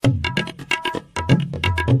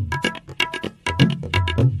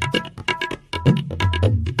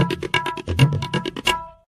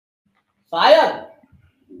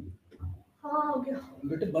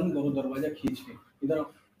खींच के इधर।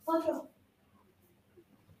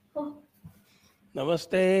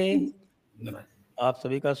 नमस्ते, आप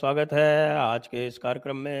सभी का स्वागत है आज के इस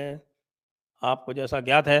कार्यक्रम में। आपको जैसा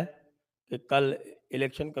ज्ञात है कि कल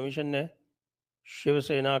इलेक्शन कमीशन ने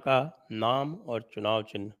शिवसेना का नाम और चुनाव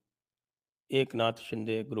चिन्ह एकनाथ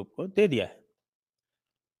शिंदे ग्रुप को दे दिया है।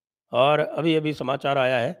 और अभी अभी समाचार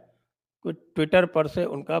आया है कि ट्विटर पर से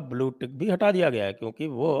उनका ब्लू टिक भी हटा दिया गया है, क्योंकि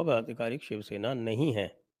वो अब आधिकारिक शिवसेना नहीं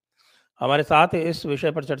है। हमारे साथ इस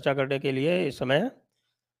विषय पर चर्चा करने के लिए इस समय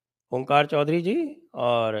ओमकार चौधरी जी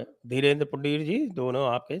और धीरेन्द्र पुंडीर जी, दोनों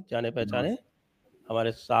आपके जाने पहचाने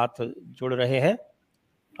हमारे साथ जुड़ रहे हैं।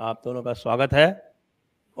 आप दोनों का स्वागत है।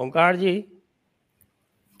 ओमकार जी,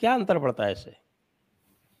 क्या अंतर पड़ता है इससे?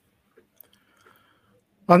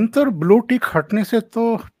 अंतर ब्लू टिक हटने से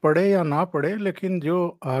तो पड़े या ना पड़े, लेकिन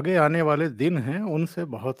जो आगे आने वाले दिन हैं उनसे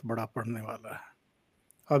बहुत बड़ा पड़ने वाला है।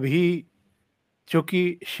 अभी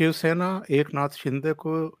चूंकि शिवसेना एकनाथ शिंदे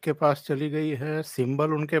को के पास चली गई है,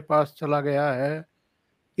 सिंबल उनके पास चला गया है,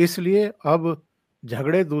 इसलिए अब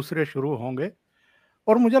झगड़े दूसरे शुरू होंगे।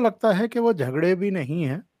 और मुझे लगता है कि वो झगड़े भी नहीं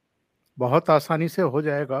हैं, बहुत आसानी से हो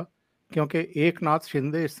जाएगा, क्योंकि एकनाथ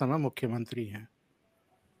शिंदे इस समय मुख्यमंत्री हैं।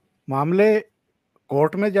 मामले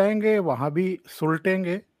कोर्ट में जाएंगे, वहाँ भी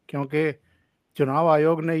सुलटेंगे, क्योंकि चुनाव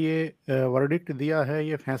आयोग ने ये वर्डिक्ट दिया है,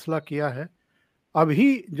 ये फैसला किया है।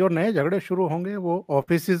 अभी जो नए झगड़े शुरू होंगे वो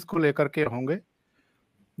ऑफिसेज को लेकर के होंगे,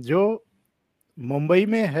 जो मुंबई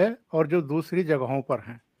में है और जो दूसरी जगहों पर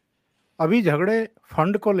हैं। अभी झगड़े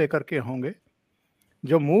फंड को लेकर के होंगे।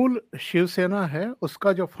 जो मूल शिवसेना है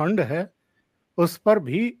उसका जो फंड है उस पर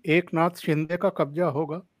भी एकनाथ शिंदे का कब्जा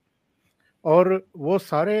होगा, और वो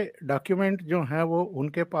सारे डॉक्यूमेंट जो हैं वो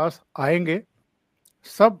उनके पास आएंगे।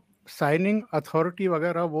 सब साइनिंग अथॉरिटी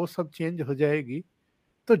वगैरह वो सब चेंज हो जाएगी,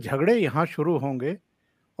 तो झगड़े यहाँ शुरू होंगे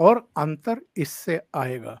और अंतर इससे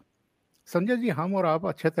आएगा। संजय जी, हम और आप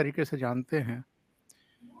अच्छे तरीके से जानते हैं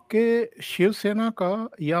कि शिवसेना का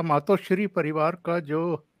या मातोश्री परिवार का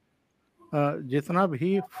जो जितना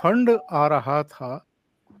भी फंड आ रहा था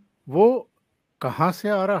वो कहाँ से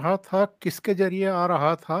आ रहा था, किसके जरिए आ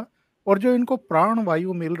रहा था, और जो इनको प्राण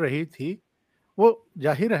वायु मिल रही थी वो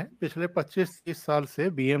जाहिर है पिछले 25-30 साल से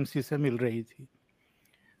बीएमसी से मिल रही थी।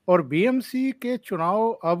 और बीएमसी के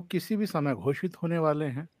चुनाव अब किसी भी समय घोषित होने वाले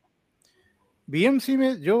हैं। बीएमसी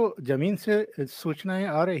में जो जमीन से सूचनाएं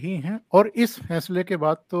आ रही हैं, और इस फैसले के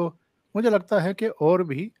बाद तो मुझे लगता है कि और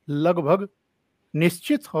भी लगभग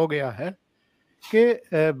निश्चित हो गया है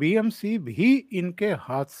कि बीएमसी भी इनके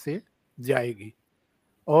हाथ से जाएगी,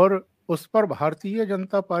 और उस पर भारतीय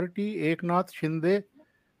जनता पार्टी, एकनाथ शिंदे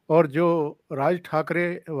और जो राज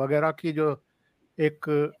ठाकरे वगैरह की जो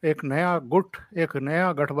एक नया गुट, एक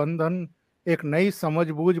नया गठबंधन, एक नई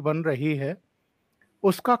समझबूझ बन रही है,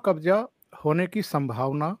 उसका कब्जा होने की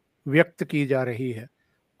संभावना व्यक्त की जा रही है।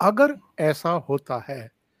 अगर ऐसा होता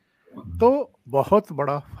है तो बहुत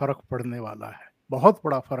बड़ा फर्क पड़ने वाला है, बहुत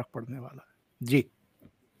बड़ा फर्क पड़ने वाला है। जी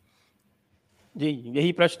जी,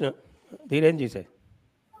 यही प्रश्न धीरेन्द्र जी से।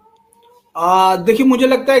 देखिए, मुझे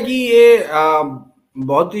लगता है कि ये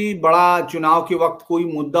बहुत ही बड़ा चुनाव के वक्त कोई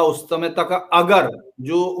मुद्दा उस समय तक, अगर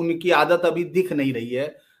जो उनकी आदत अभी दिख नहीं रही है,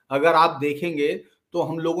 अगर आप देखेंगे तो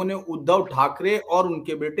हम लोगों ने उद्धव ठाकरे और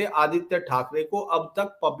उनके बेटे आदित्य ठाकरे को अब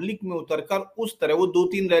तक पब्लिक में उतरकर उस तरह, वो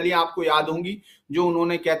 2-3 रैलियां आपको याद होंगी जो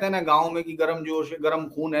उन्होंने, कहते हैं ना गांव में कि गर्म जोश गर्म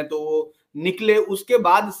खून है, तो वो निकले, उसके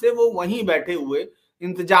बाद से वो वहीं बैठे हुए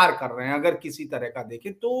इंतजार कर रहे हैं। अगर किसी तरह का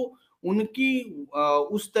देखें तो उनकी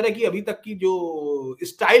उस तरह की अभी तक की जो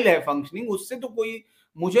स्टाइल है फंक्शनिंग, उससे तो कोई,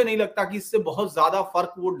 मुझे नहीं लगता कि इससे बहुत ज्यादा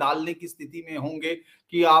फर्क वो डालने की स्थिति में होंगे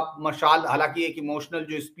कि आप मशाल, हालांकि एक इमोशनल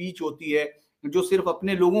जो स्पीच होती है जो सिर्फ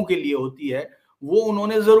अपने लोगों के लिए होती है, वो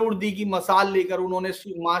उन्होंने जरूर दी कि मशाल लेकर उन्होंने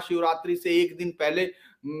महाशिवरात्रि से एक दिन पहले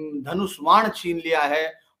धनुष बाण छीन लिया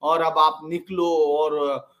है और अब आप निकलो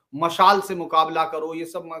और मशाल से मुकाबला करो, ये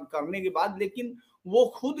सब करने के बाद। लेकिन वो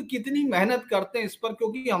खुद कितनी मेहनत करते हैं इस पर,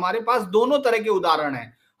 क्योंकि हमारे पास दोनों तरह के उदाहरण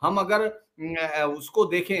हैं। हम अगर उसको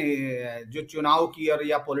देखें, जो चुनाव की और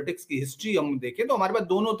या पॉलिटिक्स की हिस्ट्री हम देखें, तो हमारे पास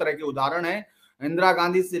दोनों तरह के उदाहरण हैं। इंदिरा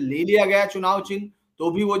गांधी से ले लिया गया चुनाव चिन्ह, तो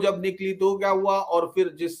भी वो जब निकली तो क्या हुआ, और फिर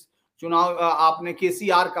जिस चुनाव आपने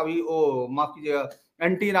केसीआर का भी, ओ माफ कीजिएगा,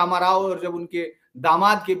 एनटी रामाराव और जब उनके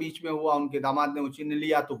दामाद के बीच में हुआ, उनके दामाद ने वो चिन्ह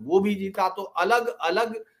लिया तो वो भी जीता। तो अलग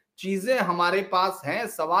अलग चीजें हमारे पास हैं,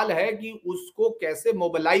 सवाल है कि उसको कैसे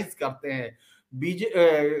मोबिलाइज करते हैं।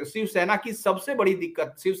 शिवसेना की सबसे बड़ी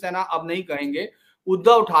दिक्कत, शिवसेना अब नहीं कहेंगे,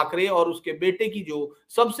 उद्धव ठाकरे और उसके बेटे की जो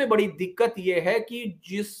सबसे बड़ी दिक्कत यह है कि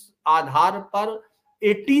जिस आधार पर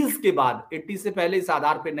 80s के बाद, 80 से पहले इस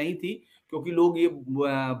आधार पे नहीं थी, क्योंकि लोग ये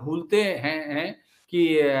भूलते हैं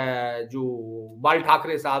कि जो बाल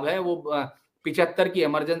ठाकरे साहब है वो 75 की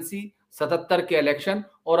इमरजेंसी, 77 के इलेक्शन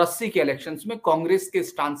और 80 के इलेक्शंस में कांग्रेस के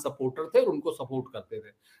स्टांस सपोर्टर थे और उनको सपोर्ट करते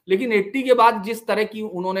थे। लेकिन 80 के बाद जिस तरह की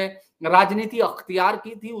उन्होंने राजनीति अख्तियार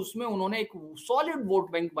की थी, उसमें उन्होंने एक सॉलिड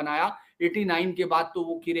वोट बैंक बनाया। 89 के बाद तो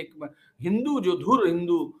वो फिर एक हिंदू जो धुर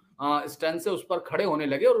हिंदू स्टैंड से उस पर खड़े होने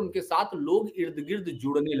लगे और उनके साथ लोग इर्द गिर्द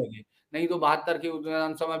जुड़ने लगे। नहीं तो 72 के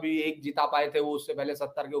विधानसभा भी एक जीता पाए थे, वो उससे पहले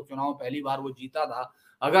 70 के उपचुनाव पहली बार वो जीता था।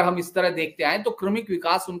 अगर हम इस तरह देखते आए तो क्रमिक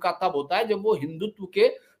विकास उनका तब होता है जब वो हिंदुत्व के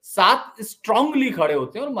साथ स्ट्रांगली खड़े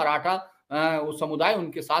होते हैं और मराठा वो समुदाय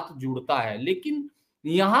उनके साथ जुड़ता है। लेकिन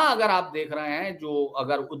यहाँ अगर आप देख रहे हैं, जो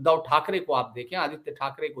अगर उद्धव ठाकरे को आप देखें, आदित्य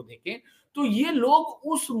ठाकरे को देखें, तो ये लोग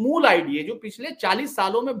उस मूल आइडिया जो पिछले 40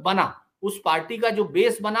 सालों में बना, उस पार्टी का जो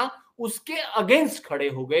बेस बना, उसके अगेंस्ट खड़े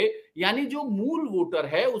हो गए। यानी जो मूल वोटर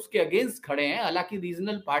है उसके अगेंस्ट खड़े हैं। हालांकि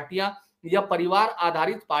रीजनल पार्टियां या परिवार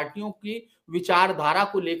आधारित पार्टियों की विचारधारा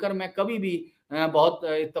को लेकर मैं कभी भी बहुत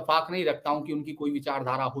इत्तेफाक नहीं रखता हूं कि उनकी कोई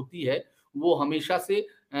विचारधारा होती है। वो हमेशा से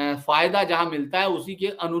फायदा जहां मिलता है उसी के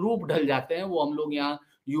अनुरूप ढल जाते हैं। वो हम लोग यहाँ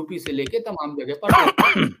यूपी से लेके तमाम जगह पर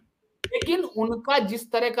देखते हैं। लेकिन उनका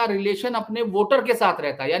जिस तरह का रिलेशन अपने वोटर के साथ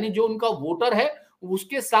रहता है, यानी जो उनका वोटर है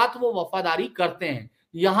उसके साथ वो वफादारी करते हैं,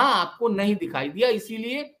 यहां आपको नहीं दिखाई दिया।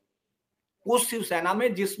 इसीलिए उस शिवसेना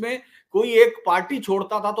में जिसमें कोई एक पार्टी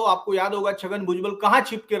छोड़ता था तो आपको याद होगा छगन भुजबल कहां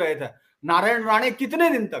छिप के रहे थे, नारायण राणे कितने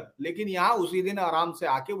दिन तक, लेकिन यहाँ उसी दिन आराम से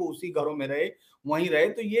आके वो उसी घरों में रहे, वहीं रहे।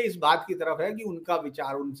 तो ये इस बात की तरफ है कि उनका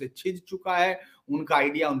विचार उनसे छिज चुका है, उनका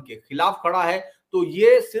आइडिया उनके खिलाफ खड़ा है। तो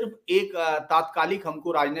ये सिर्फ एक तात्कालिक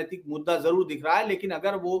हमको राजनीतिक मुद्दा जरूर दिख रहा है, लेकिन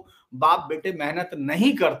अगर वो बाप बेटे मेहनत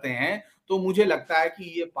नहीं करते हैं तो मुझे लगता है कि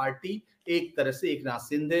ये पार्टी एक तरह से एकनाथ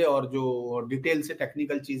शिंदे और जो डिटेल से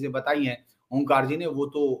टेक्निकल चीजें बताई हैं ओंकार जी ने, वो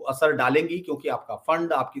तो असर डालेंगी, क्योंकि आपका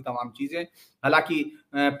फंड, आपकी तमाम चीजें। हालांकि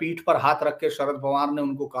पीठ पर हाथ रख के शरद पवार ने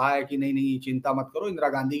उनको कहा है कि नहीं नहीं चिंता मत करो, इंदिरा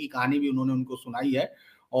गांधी की कहानी भी उन्होंने उनको सुनाई है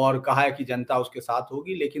और कहा है कि जनता उसके साथ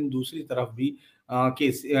होगी। लेकिन दूसरी तरफ भी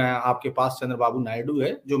आपके पास चंद्रबाबू नायडू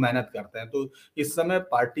है जो मेहनत करते हैं। तो इस समय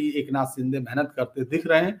पार्टी एकनाथ शिंदे मेहनत करते दिख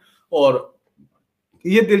रहे हैं और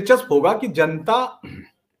ये दिलचस्प होगा कि जनता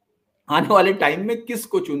आने वाले टाइम में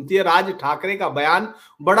किसको चुनती है। राज ठाकरे का बयान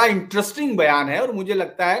बड़ा इंटरेस्टिंग बयान है और मुझे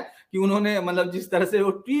लगता है कि उन्होंने मतलब जिस तरह से वो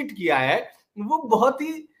ट्वीट किया है वो बहुत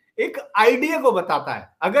ही एक आइडिया को बताता है।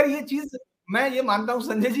 अगर ये चीज मैं ये मानता हूं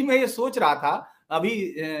संजय जी, मैं ये सोच रहा था अभी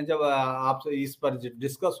जब आपसे इस पर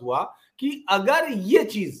डिस्कस हुआ कि अगर ये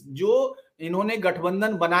चीज जो इन्होंने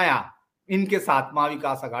गठबंधन बनाया इनके साथ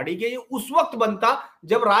महाविकास आघाड़ी के, ये उस वक्त बनता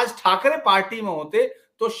जब राज ठाकरे पार्टी में होते,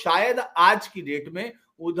 तो शायद आज की डेट में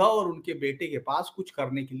उद्धव और उनके बेटे के पास कुछ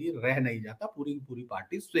करने के लिए रह नहीं जाता, पूरी पूरी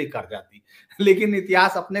पार्टी स्वे कर जाती। लेकिन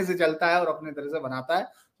इतिहास अपने से चलता है और अपने तरह से बनाता है।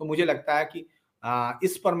 तो मुझे लगता है कि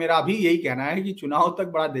इस पर मेरा भी यही कहना है कि चुनाव तक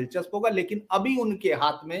बड़ा दिलचस्प होगा, लेकिन अभी उनके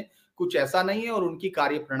हाथ में कुछ ऐसा नहीं है और उनकी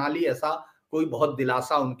कार्यप्रणाली ऐसा कोई बहुत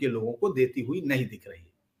दिलासा उनके लोगों को देती हुई नहीं दिख रही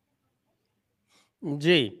है।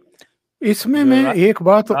 जी, इसमें मैं एक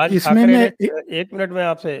बात, राज इसमें ठाकरे मैं ने, एक मिनट में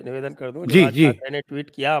आपसे निवेदन कर दूं, जो जी राज जी ठाकरे ने ट्वीट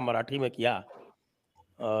किया मराठी में किया,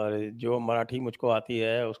 और जो मराठी मुझको आती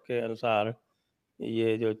है उसके अनुसार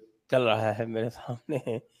ये जो चल रहा है मेरे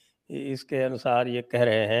सामने, इसके अनुसार ये कह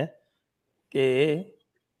रहे हैं कि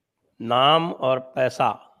नाम और पैसा,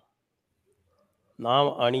 नाम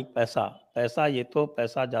आणि पैसा, पैसा ये तो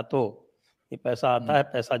पैसा जातो, ये पैसा आता है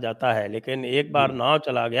पैसा जाता है, लेकिन एक बार नाम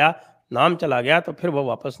चला गया तो फिर वो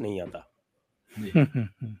वापस नहीं आता।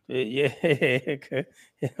 तो ये एक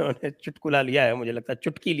इन्होंने चुटकुला लिया है, मुझे लगता है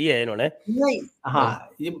चुटकी ली है इन्होंने। नहीं, हाँ,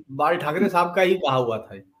 ये बाल ठाकरे साहब का ही कहा हुआ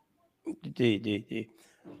था। जी जी जी।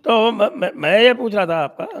 तो मैं ये पूछ रहा था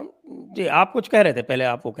आपका जी, आप कुछ कह रहे थे, पहले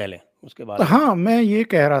आप वो कह लें उसके बाद। हाँ, मैं ये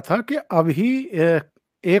कह रहा था कि अभी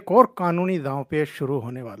एक और कानूनी दांवपेच शुरू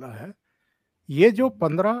होने वाला है। ये जो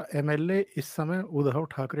 15 एमएलए इस समय उद्धव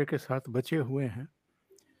ठाकरे के साथ बचे हुए हैं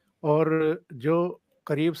और जो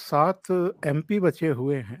करीब 7 एमपी बचे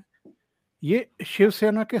हुए हैं, ये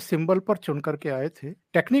शिवसेना के सिंबल पर चुन करके आए थे।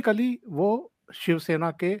 टेक्निकली वो शिवसेना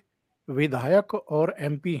के विधायक और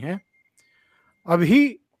एमपी हैं।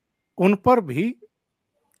 अभी उन पर भी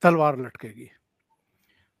तलवार लटकेगी।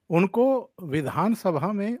 उनको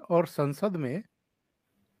विधानसभा में और संसद में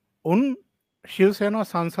उन शिवसेना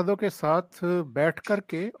सांसदों के साथ बैठ कर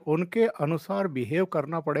के उनके अनुसार बिहेव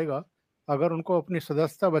करना पड़ेगा अगर उनको अपनी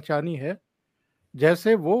सदस्यता बचानी है।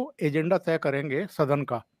 जैसे वो एजेंडा तय करेंगे सदन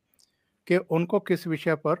का कि उनको किस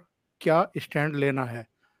विषय पर क्या स्टैंड लेना है।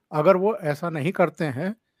 अगर वो ऐसा नहीं करते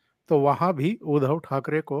हैं तो वहाँ भी उद्धव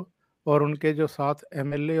ठाकरे को और उनके जो 7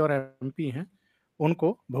 एमएलए और एमपी हैं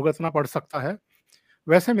उनको भुगतना पड़ सकता है।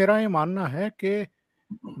 वैसे मेरा ये मानना है कि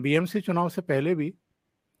बीएमसी चुनाव से पहले भी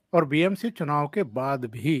और बीएमसी चुनाव के बाद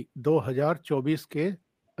भी 2024 के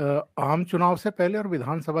आम चुनाव से पहले और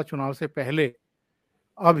विधानसभा चुनाव से पहले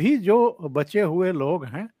अभी जो बचे हुए लोग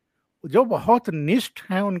हैं, जो बहुत निष्ठ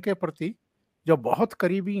हैं उनके प्रति, जो बहुत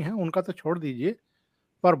करीबी हैं, उनका तो छोड़ दीजिए,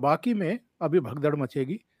 पर बाकी में अभी भगदड़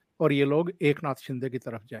मचेगी और ये लोग एकनाथ शिंदे की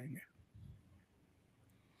तरफ जाएंगे।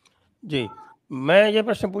 जी, मैं ये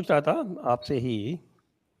प्रश्न पूछ रहा था आपसे ही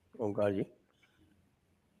ओंकार जी,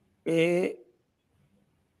 कि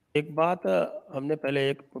एक बात हमने पहले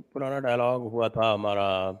एक पुराना डायलॉग हुआ था हमारा,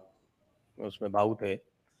 उसमें बाबू थे,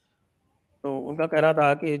 तो उनका कहना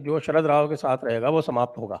था कि जो शरद राव के साथ रहेगा वो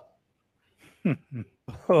समाप्त होगा।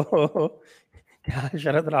 क्या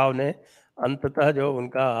शरद राव ने अंततः जो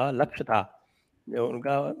उनका लक्ष्य था, जो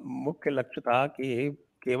उनका मुख्य लक्ष्य था कि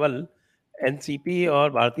केवल एनसीपी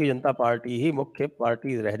और भारतीय जनता पार्टी ही मुख्य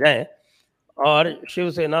पार्टी रह जाएं और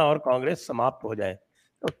शिवसेना और कांग्रेस समाप्त हो जाए,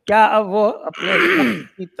 तो क्या अब वो अपने लक्ष्य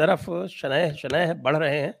की तरफ शनैः शनैः बढ़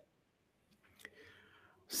रहे हैं?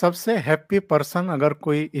 सबसे हैप्पी पर्सन अगर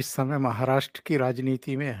कोई इस समय महाराष्ट्र की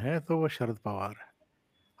राजनीति में है तो वो शरद पवार है।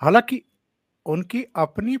 हालांकि उनकी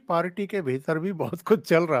अपनी पार्टी के भीतर भी बहुत कुछ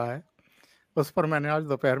चल रहा है, उस पर मैंने आज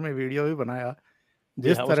दोपहर में वीडियो भी बनाया। जी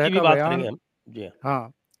हाँ, उसकी भी बात करेंगे हम। जी हाँ।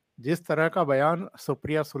 हाँ, जिस तरह का बयान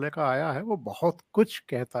सुप्रिया सुले का आया है वो बहुत कुछ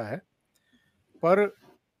कहता है, पर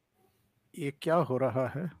ये क्या हो रहा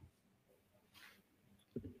है?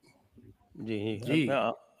 जी, जी,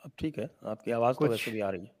 अब ठीक है, आपकी आवाज़ तो वैसे भी आ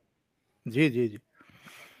रही है। जी जी जी,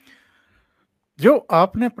 जो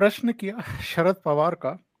आपने प्रश्न किया शरद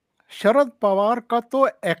पवार का तो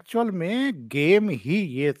एक्चुअल में गेम ही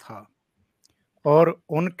ये था। और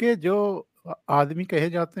उनके जो आदमी कहे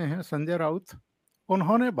जाते हैं संजय राउत,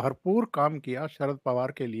 उन्होंने भरपूर काम किया शरद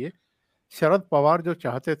पवार के लिए। शरद पवार जो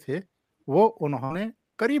चाहते थे वो उन्होंने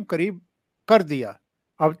करीब करीब कर दिया।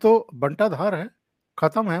 अब तो बंटाधार है,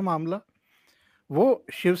 खत्म है मामला। वो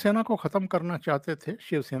शिवसेना को खत्म करना चाहते थे,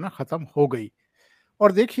 शिवसेना खत्म हो गई।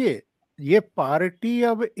 और देखिए, ये पार्टी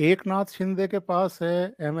अब एकनाथ शिंदे के पास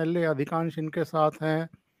है, एमएलए अधिकांश इनके साथ हैं,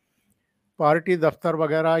 पार्टी दफ्तर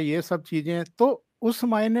वगैरह ये सब चीजें, तो उस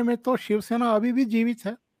मायने में तो शिवसेना अभी भी जीवित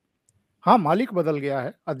है। हाँ, मालिक बदल गया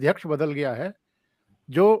है, अध्यक्ष बदल गया है,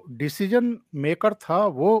 जो डिसीजन मेकर था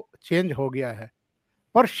वो चेंज हो गया है,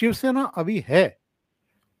 पर शिवसेना अभी है।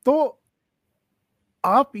 तो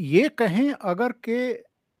आप ये कहें अगर के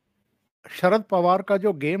शरद पवार का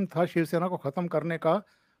जो गेम था शिवसेना को खत्म करने का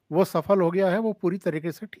वो सफल हो गया है, वो पूरी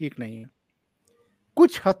तरीके से ठीक नहीं है।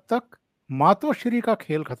 कुछ हद तक मातोश्री का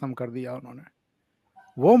खेल खत्म कर दिया उन्होंने।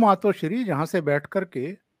 वो मातोश्री जहां से बैठ कर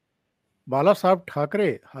के बाला साहब ठाकरे,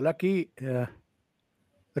 हालांकि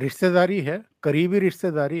रिश्तेदारी है, करीबी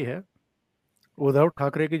रिश्तेदारी है, उद्धव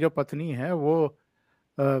ठाकरे की जो पत्नी है वो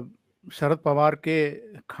शरद पवार के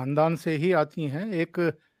खानदान से ही आती हैं, एक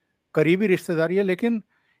करीबी रिश्तेदारी है। लेकिन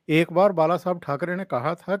एक बार बाला साहब ठाकरे ने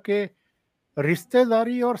कहा था कि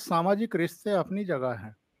रिश्तेदारी और सामाजिक रिश्ते अपनी जगह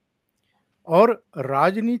हैं और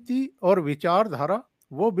राजनीति और विचारधारा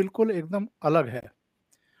वो बिल्कुल एकदम अलग है।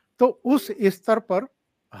 तो उस स्तर पर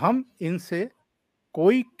हम इनसे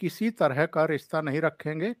कोई किसी तरह का रिश्ता नहीं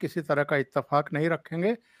रखेंगे, किसी तरह का इत्तेफाक नहीं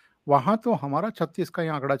रखेंगे। वहां तो हमारा 36 का ही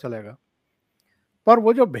आंकड़ा चलेगा। पर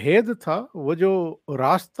वो जो भेद था, वो जो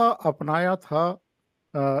रास्ता अपनाया था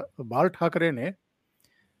बाल ठाकरे ने,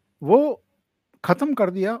 वो खत्म कर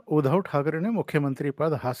दिया उद्धव ठाकरे ने मुख्यमंत्री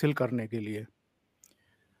पद हासिल करने के लिए।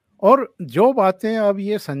 और जो बातें अब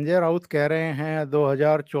ये संजय राउत कह रहे हैं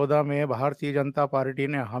 2014 में भारतीय जनता पार्टी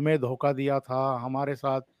ने हमें धोखा दिया था, हमारे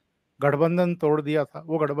साथ गठबंधन तोड़ दिया था,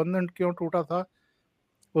 वो गठबंधन क्यों टूटा था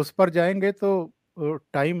उस पर जाएंगे तो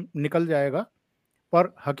टाइम निकल जाएगा।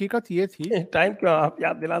 पर हकीकत ये थी। टाइम क्यों, आप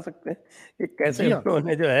याद दिला सकते हैं कि कैसे जी हाँ,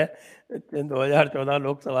 उन्होंने जो है 2014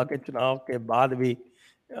 लोकसभा के चुनाव के बाद भी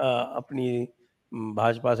अपनी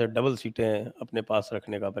भाजपा से डबल सीटें अपने पास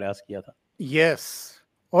रखने का प्रयास किया था? यस।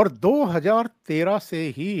 और 2013 से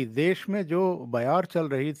ही देश में जो बयार चल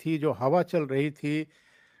रही थी, जो हवा चल रही थी,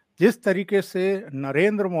 जिस तरीके से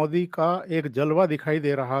नरेंद्र मोदी का एक जलवा दिखाई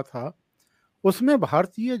दे रहा था, उसमें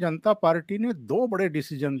भारतीय जनता पार्टी ने दो बड़े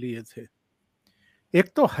डिसीजन लिए थे।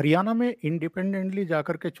 एक तो हरियाणा में इंडिपेंडेंटली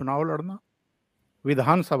जाकर के चुनाव लड़ना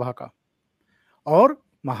विधानसभा का, और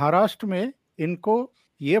महाराष्ट्र में इनको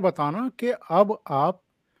ये बताना कि अब आप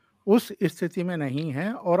उस स्थिति में नहीं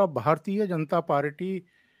हैं और अब भारतीय जनता पार्टी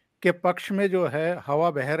के पक्ष में जो है हवा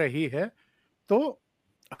बह रही है, तो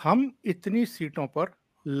हम इतनी सीटों पर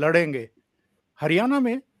लड़ेंगे। हरियाणा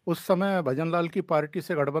में उस समय भजनलाल की पार्टी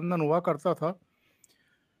से गठबंधन हुआ करता था।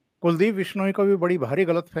 कुलदीप बिश्नोई को भी बड़ी भारी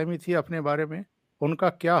गलतफहमी थी अपने बारे में। उनका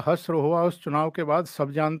क्या हश्र हुआ उस चुनाव के बाद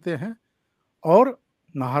सब जानते हैं। और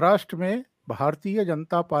महाराष्ट्र में भारतीय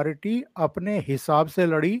जनता पार्टी अपने हिसाब से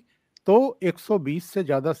लड़ी तो 120 से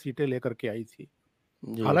ज्यादा सीटें लेकर के आई थी।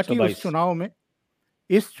 जी, हालांकि 122। उस चुनाव में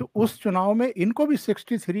उस चुनाव में इनको भी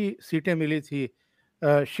 63 सीटें मिली थी,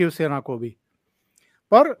 शिवसेना को भी,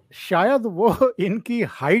 पर शायद वो इनकी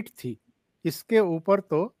हाइट थी, इसके ऊपर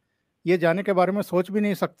तो ये जाने के बारे में सोच भी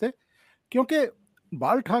नहीं सकते, क्योंकि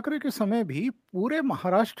बाल ठाकरे के समय भी पूरे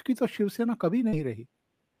महाराष्ट्र की तो शिवसेना कभी नहीं रही।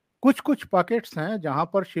 कुछ कुछ पॉकेट्स हैं जहां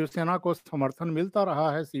पर शिवसेना को समर्थन मिलता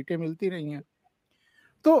रहा है, सीटें मिलती रही हैं।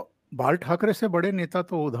 तो बाल ठाकरे से बड़े नेता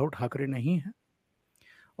तो उद्धव ठाकरे नहीं है।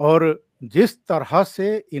 और जिस तरह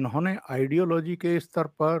से इन्होंने आइडियोलॉजी के स्तर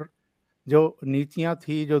पर जो नीतियां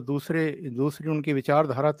थी, जो दूसरी उनकी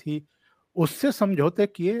विचारधारा थी, उससे समझौते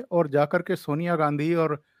किए और जाकर के सोनिया गांधी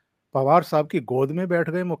और पवार साहब की गोद में बैठ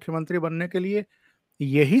गए मुख्यमंत्री बनने के लिए।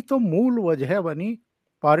 यही तो मूल वजह बनी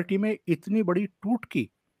पार्टी में इतनी बड़ी टूट की।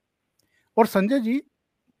 और संजय जी,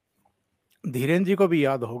 धीरेन्द्र जी को भी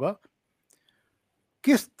याद होगा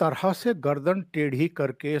किस तरह से गर्दन टेढ़ी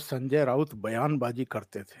करके संजय राउत बयानबाजी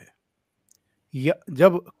करते थे।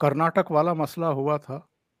 जब कर्नाटक वाला मसला हुआ था,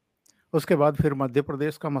 उसके बाद फिर मध्य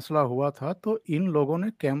प्रदेश का मसला हुआ था, तो इन लोगों ने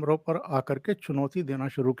कैमरों पर आकर के चुनौती देना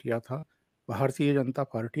शुरू किया था भारतीय जनता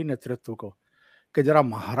पार्टी नेतृत्व को कि जरा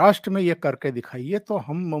महाराष्ट्र में ये करके दिखाइए तो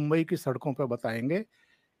हम मुंबई की सड़कों पर बताएंगे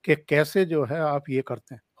कि कैसे जो है आप ये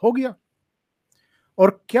करते हैं। हो गया।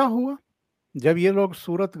 और क्या हुआ, जब ये लोग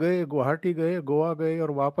सूरत गए, गुवाहाटी गए, गोवा गए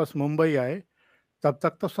और वापस मुंबई आए, तब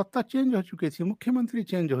तक तो सत्ता चेंज हो चुकी थी, मुख्यमंत्री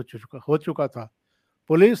चेंज हो चुका था,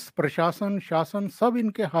 पुलिस प्रशासन शासन सब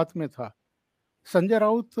इनके हाथ में था। संजय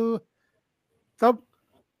राउत तब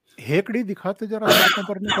हेकड़ी दिखाते जरा सड़कों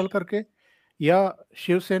पर निकल करके, या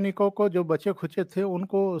शिव सैनिकों को जो बचे खुचे थे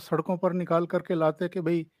उनको सड़कों पर निकाल करके लाते कि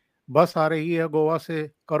भाई बस आ रही है गोवा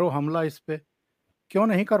से, करो हमला इस पे। क्यों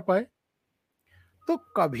नहीं कर पाए? तो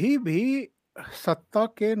कभी भी सत्ता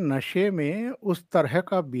के नशे में उस तरह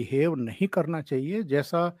का बिहेव नहीं करना चाहिए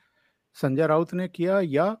जैसा संजय राउत ने किया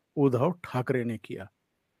या उद्धव ठाकरे ने किया।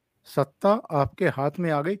 सत्ता आपके हाथ में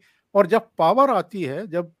आ गई, और जब पावर आती है,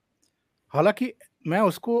 जब, हालांकि मैं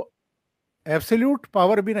उसको एब्सोल्यूट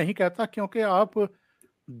पावर भी नहीं कहता, क्योंकि आप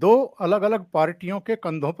दो अलग अलग पार्टियों के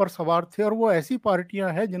कंधों पर सवार थे, और वो ऐसी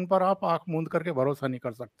पार्टियां हैं जिन पर आप आंख मूंद करके भरोसा नहीं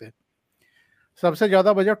कर सकते। सबसे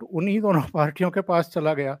ज्यादा बजट उन्हीं दोनों पार्टियों के पास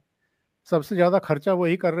चला गया, सबसे ज्यादा खर्चा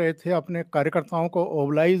वही कर रहे थे, अपने कार्यकर्ताओं को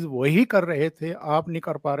ओबलाइज वही कर रहे थे, आप नहीं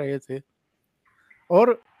कर पा रहे थे।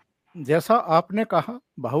 और जैसा आपने कहा,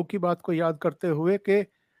 बहू की बात को याद करते हुए, कि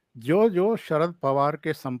जो जो शरद पवार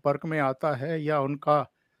के संपर्क में आता है या उनका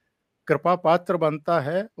कृपा पात्र बनता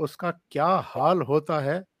है, उसका क्या हाल होता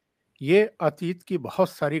है, ये अतीत की बहुत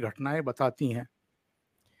सारी घटनाएं बताती हैं।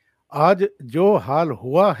 आज जो हाल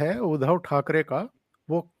हुआ है उद्धव ठाकरे का,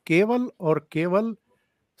 वो केवल और केवल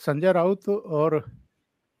संजय राउत और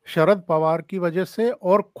शरद पवार की वजह से,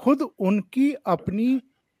 और खुद उनकी अपनी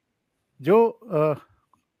जो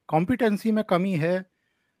कॉम्पिटेंसी में कमी है,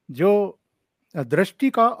 जो दृष्टि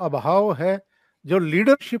का अभाव है, जो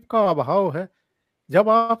लीडरशिप का अभाव है। जब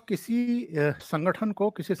आप किसी संगठन को,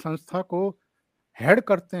 किसी संस्था को हेड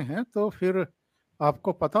करते हैं, तो फिर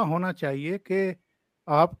आपको पता होना चाहिए कि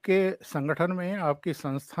आपके संगठन में, आपकी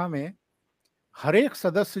संस्था में हर एक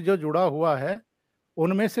सदस्य जो जुड़ा हुआ है,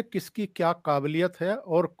 उनमें से किसकी क्या काबिलियत है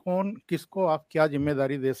और कौन किसको आप क्या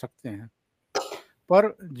जिम्मेदारी दे सकते हैं।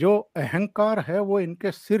 पर जो अहंकार है वो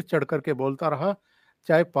इनके सिर चढ़ करके बोलता रहा,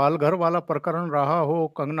 चाहे पालघर वाला प्रकरण रहा हो,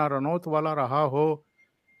 कंगना रनौत वाला रहा हो,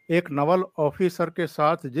 एक नवल ऑफिसर के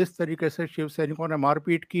साथ जिस तरीके से शिव सैनिकों ने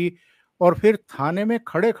मारपीट की और फिर थाने में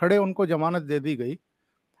खड़े खड़े उनको जमानत दे दी गई।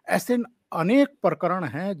 ऐसे अनेक प्रकरण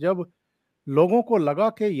हैं जब लोगों को लगा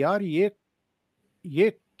कि यार ये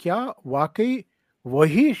क्या वाकई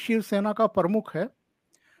वही शिवसेना का प्रमुख है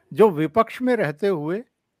जो विपक्ष में रहते हुए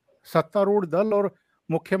सत्तारूढ़ दल और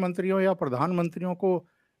मुख्यमंत्रियों या प्रधानमंत्रियों को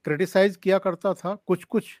क्रिटिसाइज किया करता था कुछ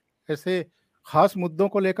कुछ ऐसे खास मुद्दों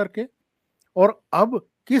को लेकर के, और अब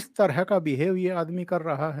किस तरह का बिहेव ये आदमी कर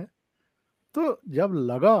रहा है। तो जब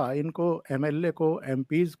लगा इनको, एमएलए को,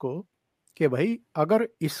 एमपीज को, कि भाई अगर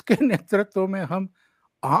इसके नेतृत्व में हम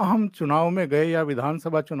आम चुनाव में गए या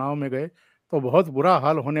विधानसभा चुनाव में गए तो बहुत बुरा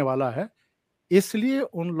हाल होने वाला है, इसलिए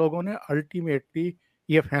उन लोगों ने अल्टीमेटली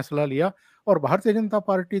ये फैसला लिया। और भारतीय जनता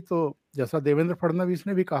पार्टी तो, जैसा देवेंद्र फडणवीस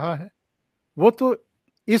ने भी कहा है, वो तो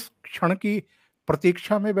इस क्षण की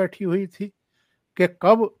प्रतीक्षा में बैठी हुई थी कि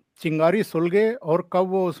कब चिंगारी सुलगे और कब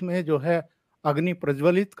वो उसमें जो है अग्नि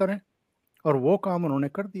प्रज्वलित करें, और वो काम उन्होंने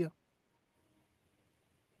कर दिया।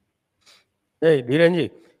 धीरेन्द्र जी,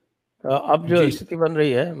 अब जो जी स्थिति बन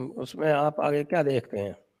रही है उसमें आप आगे क्या देखते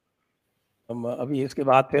हैं? अभी इसके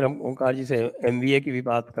बाद फिर हम ओंकार जी से एमवीए की भी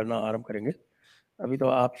बात करना आरंभ करेंगे। अभी तो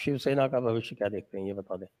आप शिवसेना का भविष्य क्या देखते हैं, ये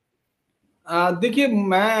बता दें। देखिए,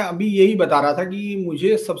 मैं अभी यही बता रहा था कि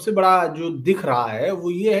मुझे सबसे बड़ा जो दिख रहा है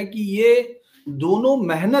वो ये है कि ये दोनों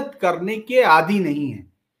मेहनत करने के आदी नहीं है,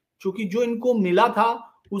 क्योंकि जो इनको मिला था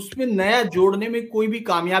उसमें नया जोड़ने में कोई भी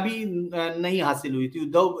कामयाबी नहीं हासिल हुई थी।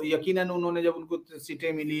 उद्धव यकीनन उन्होंने जब उनको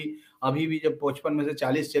सीटें मिली, अभी भी जब 55 में से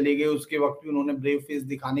 40 चले गए, उसके वक्त भी उन्होंने ब्रेव फेस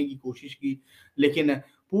दिखाने की कोशिश की, लेकिन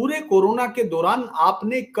पूरे कोरोना के दौरान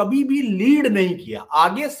आपने कभी भी लीड नहीं किया,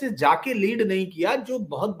 आगे से जाके लीड नहीं किया, जो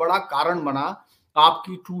बहुत बड़ा कारण बना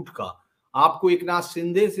आपकी टूट का। आपको एक नाथ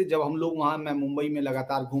शिंदे से, जब हम लोग वहां, मैं मुंबई में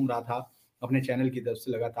लगातार घूम रहा था अपने चैनल की तरफ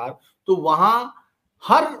से लगातार, तो वहां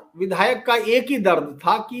हर विधायक का एक ही दर्द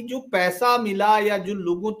था कि जो पैसा मिला या जो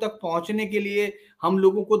लोगों तक पहुंचने के लिए हम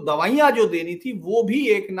लोगों को दवाइयां जो देनी थी वो भी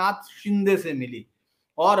एक नाथ शिंदे से मिली।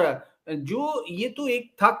 और जो ये तो एक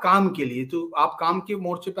था काम के लिए, तो आप काम के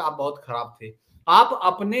मोर्चे पे आप बहुत खराब थे। आप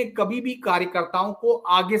अपने कभी भी कार्यकर्ताओं को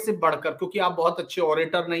आगे से बढ़कर, क्योंकि आप बहुत अच्छे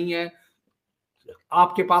ऑरेटर नहीं है,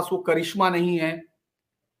 आपके पास वो करिश्मा नहीं है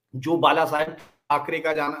जो बाला साहेब ठाकरे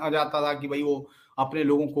का जाना जाता था कि भाई वो अपने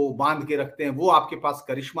लोगों को बांध के रखते हैं, वो आपके पास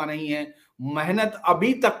करिश्मा नहीं है। मेहनत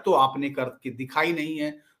अभी तक तो आपने करके दिखाई नहीं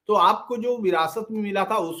है। तो आपको जो विरासत में मिला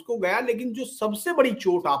था उसको गया, लेकिन जो सबसे बड़ी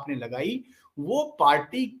चोट आपने लगाई वो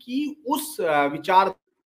पार्टी की उस विचारधारा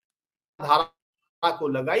को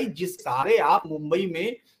लगाई जिस सहारे आप मुंबई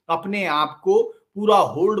में अपने आप को पूरा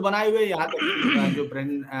होल्ड बनाए हुए, यहाँ तक कि जो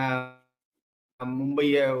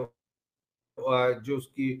मुंबई है, जो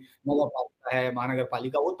उसकी नगर पालिका है, महानगर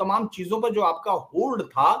पालिका, वो तमाम चीजों पर जो आपका होल्ड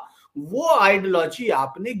था वो आइडियोलॉजी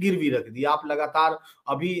आपने गिरवी रख दी। आप लगातार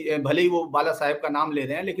अभी भले ही वो बाला साहेब का नाम ले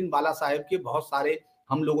रहे हैं, लेकिन बाला साहेब के बहुत सारे,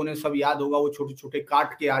 हम लोगों ने सब याद होगा, वो छोटे छोटे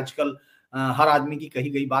काट के आजकल हर आदमी की कही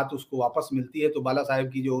गई बात उसको वापस मिलती है। तो बाला साहेब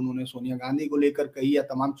की जो उन्होंने सोनिया गांधी को लेकर कही या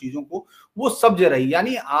तमाम चीजों को, वो सब जर रही,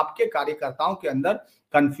 यानी आपके कार्यकर्ताओं के अंदर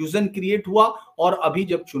कंफ्यूजन क्रिएट हुआ। और अभी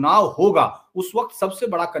जब चुनाव होगा उस वक्त सबसे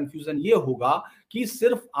बड़ा कंफ्यूजन ये होगा कि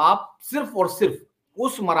सिर्फ और सिर्फ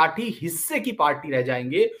उस मराठी हिस्से की पार्टी रह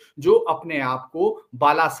जाएंगे जो अपने आप को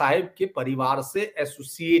बाला साहेब के परिवार से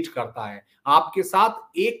एसोसिएट करता है। आपके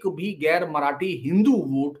साथ एक भी गैर मराठी हिंदू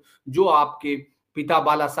वोट जो आपके पिता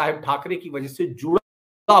बाला साहेब ठाकरे की वजह से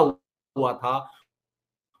जुड़ा हुआ था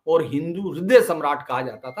और हिंदू हृदय सम्राट कहा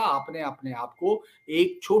जाता था, आपने अपने आप को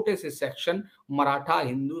एक छोटे से सेक्शन मराठा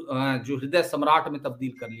हिंदू जो हृदय सम्राट में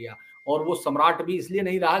तब्दील कर लिया। और वो सम्राट भी इसलिए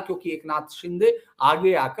नहीं रहा क्योंकि एक नाथ शिंदे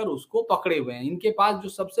आगे आकर उसको पकड़े हुए हैं। इनके पास जो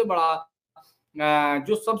सबसे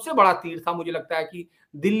बड़ा तीर था, मुझे लगता है कि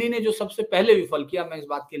दिल्ली ने जो सबसे पहले विफल किया, मैं इस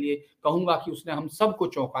बात के लिए कहूंगा कि उसने हम सबको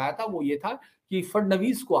चौंकाया था, वो ये था कि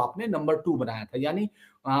फडणवीस को आपने नंबर 2 बनाया था। यानी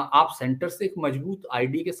आप सेंटर से एक मजबूत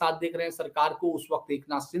आईडी के साथ देख रहे हैं सरकार को। उस वक्त एक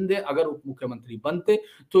नाथ शिंदे अगर उप मुख्यमंत्री बनते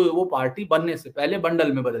तो वो पार्टी बनने से पहले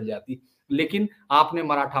बंडल में बदल जाती। लेकिन आपने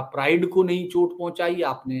मराठा प्राइड को नहीं चोट पहुंचाई,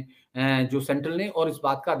 आपने जो सेंट्रल ने, और इस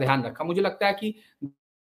बात का ध्यान रखा। मुझे लगता है कि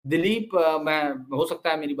दिलीप, मैं, हो सकता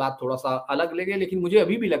है मेरी बात थोड़ा सा अलग लगे, लेकिन मुझे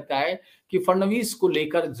अभी भी लगता है कि फडणवीस को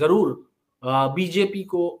लेकर जरूर बीजेपी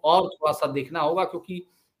को और थोड़ा सा देखना होगा, क्योंकि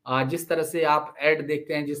जिस तरह से आप एड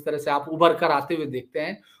देखते हैं, जिस तरह से आप उभर कर आते हुए देखते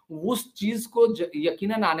हैं, उस चीज को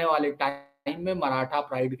यकीनन आने वाले टाइम में मराठा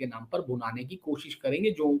प्राइड के नाम पर भुनाने की कोशिश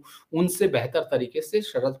करेंगे, जो उनसे बेहतर तरीके से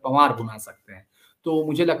शरद पवार भुना सकते हैं। तो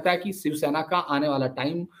मुझे लगता है कि शिवसेना का आने वाला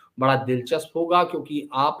टाइम बड़ा दिलचस्प होगा, क्योंकि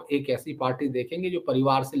आप एक ऐसी पार्टी देखेंगे जो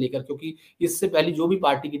परिवार से लेकर, क्योंकि इससे पहले जो भी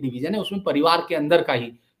पार्टी की डिवीजन है उसमें परिवार के अंदर का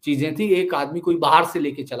ही चीजें थी, एक आदमी कोई बाहर से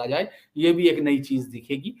लेके चला जाए, ये भी एक नई चीज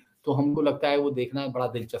दिखेगी। तो हमको लगता है वो देखना बड़ा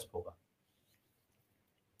दिलचस्प होगा।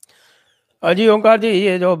 जी ओंकार जी,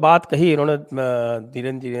 ये जो बात कही इन्होंने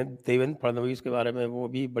धीरेन्द्र जी ने देवेंद्र फडणवीस के बारे में, वो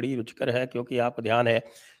भी बड़ी रुचिकर है, क्योंकि आपको ध्यान है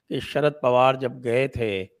कि शरद पवार जब गए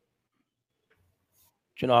थे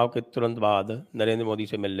चुनाव के तुरंत बाद नरेंद्र मोदी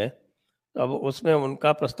से मिलने, तब उसमें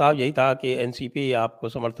उनका प्रस्ताव यही था कि एनसीपी आपको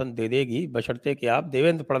समर्थन दे देगी बशर्ते कि आप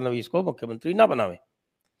देवेंद्र फडणवीस को मुख्यमंत्री ना बनावें।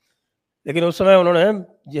 लेकिन उस समय उन्होंने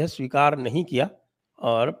यह स्वीकार नहीं किया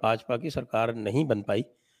और भाजपा की सरकार नहीं बन पाई।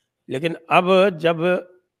 लेकिन अब जब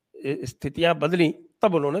स्थितियां बदली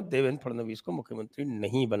तब उन्होंने देवेंद्र फडणवीस को मुख्यमंत्री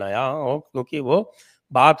नहीं बनाया, और क्योंकि वो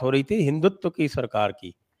बात हो रही थी हिंदुत्व की सरकार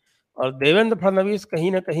की, और देवेंद्र फडणवीस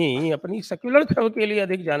कहीं ना कहीं अपनी सेक्युलर छवि के लिए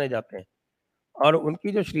अधिक जाने जाते हैं, और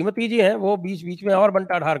उनकी जो श्रीमती जी हैं वो बीच बीच में और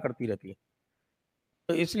बंटाढार करती रहती है।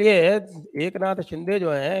 तो इसलिए एक नाथ शिंदे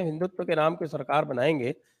जो है हिंदुत्व के नाम की सरकार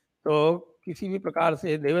बनाएंगे, तो किसी भी प्रकार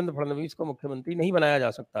से देवेंद्र फडणवीस को मुख्यमंत्री नहीं बनाया जा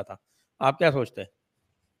सकता था। आप क्या सोचते हैं?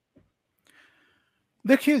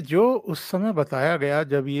 देखिए, जो उस समय बताया गया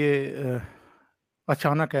जब ये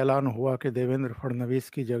अचानक ऐलान हुआ कि देवेंद्र फडणवीस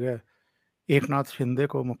की जगह एकनाथ शिंदे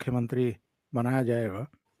को मुख्यमंत्री बनाया जाएगा,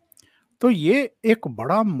 तो ये एक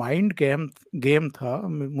बड़ा माइंड गेम था।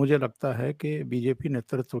 मुझे लगता है कि बीजेपी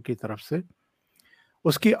नेतृत्व की तरफ से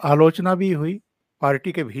उसकी आलोचना भी हुई,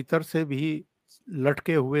 पार्टी के भीतर से भी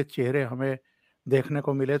लटके हुए चेहरे हमें देखने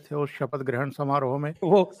को मिले थे उस शपथ ग्रहण समारोह में।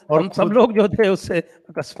 वो और हम सब खुद लोग जो थे उससे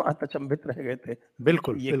अकस्मात अचंभित रह गए थे,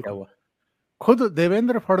 बिल्कुल ये क्या बिल्कुल हुआ। खुद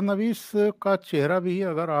देवेंद्र फडणवीस का चेहरा भी,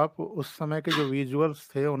 अगर आप उस समय के जो विजुअल्स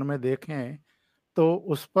थे उनमें देखें, तो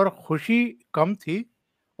उस पर खुशी कम थी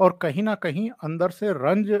और कहीं ना कहीं अंदर से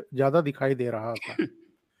रंज ज्यादा दिखाई दे रहा था।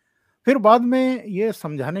 फिर बाद में ये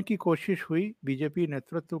समझाने की कोशिश हुई बीजेपी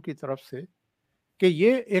नेतृत्व की तरफ से कि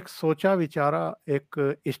ये एक सोचा विचारा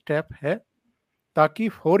एक स्टेप है, ताकि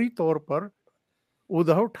फौरी तौर पर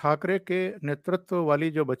उद्धव ठाकरे के नेतृत्व वाली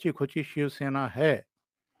जो बची खुची शिवसेना है,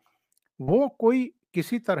 वो कोई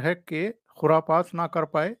किसी तरह के खुरापात ना कर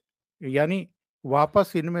पाए, यानी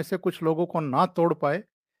वापस इनमें से कुछ लोगों को ना तोड़ पाए।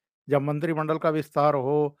 जब मंत्रिमंडल का विस्तार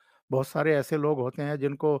हो, बहुत सारे ऐसे लोग होते हैं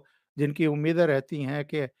जिनकी उम्मीदें रहती हैं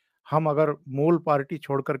कि हम अगर मूल पार्टी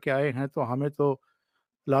छोड़ कर के आए हैं तो हमें तो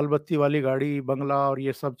लाल बत्ती वाली गाड़ी, बंगला और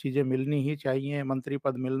ये सब चीज़ें मिलनी ही चाहिए, मंत्री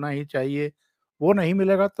पद मिलना ही चाहिए। वो नहीं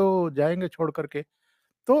मिलेगा तो जाएँगे छोड़ कर के।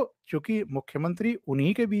 तो चूँकि मुख्यमंत्री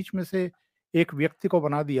उन्हीं के बीच में से एक व्यक्ति को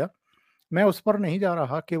बना दिया, मैं उस पर नहीं जा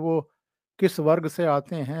रहा कि वो किस वर्ग से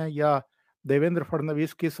आते हैं या देवेंद्र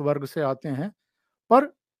फडणवीस किस वर्ग से आते हैं,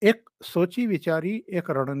 पर एक सोची विचारी एक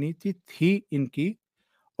रणनीति थी इनकी।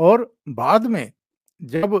 और बाद में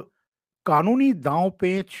जब कानूनी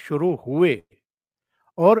दांव-पेच शुरू हुए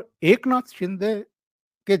और एकनाथ शिंदे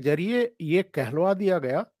के ज़रिए ये कहलवा दिया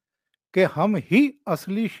गया कि हम ही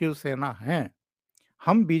असली शिवसेना हैं,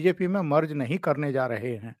 हम बीजेपी में मर्ज नहीं करने जा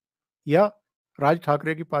रहे हैं या राज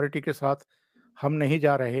ठाकरे की पार्टी के साथ हम नहीं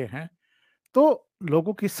जा रहे हैं, तो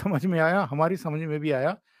लोगों की समझ में आया, हमारी समझ में भी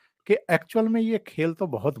आया कि एक्चुअल में ये खेल तो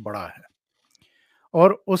बहुत बड़ा है।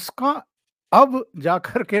 और उसका अब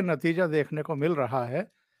जाकर के नतीजा देखने को मिल रहा है,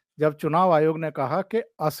 जब चुनाव आयोग ने कहा कि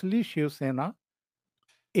असली शिवसेना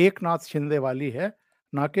एकनाथ शिंदे वाली है,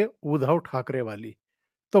 ना कि उद्धव ठाकरे वाली।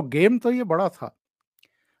 तो गेम तो ये बड़ा था।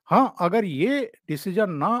 हाँ, अगर ये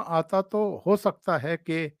डिसीजन ना आता तो हो सकता है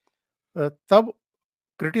कि तब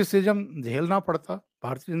क्रिटिसिज्म झेलना पड़ता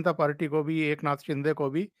भारतीय जनता पार्टी को भी, एकनाथ शिंदे को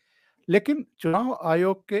भी। लेकिन चुनाव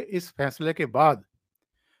आयोग के इस फैसले के बाद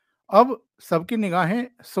अब सबकी निगाहें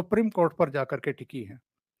सुप्रीम कोर्ट पर जाकर के टिकी हैं।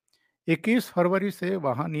 21 फरवरी से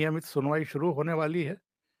वहां नियमित सुनवाई शुरू होने वाली है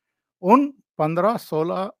उन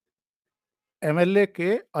 15-16 एमएलए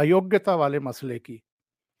के अयोग्यता वाले मसले की।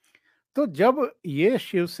 तो जब ये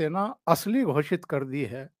शिवसेना असली घोषित कर दी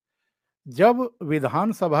है, जब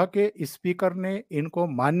विधानसभा के स्पीकर ने इनको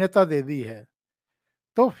मान्यता दे दी है,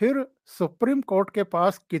 तो फिर सुप्रीम कोर्ट के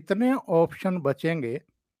पास कितने ऑप्शन बचेंगे।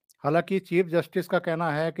 हालांकि चीफ जस्टिस का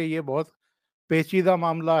कहना है कि ये बहुत पेचीदा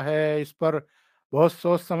मामला है, इस पर बहुत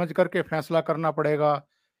सोच समझ करके फैसला करना पड़ेगा।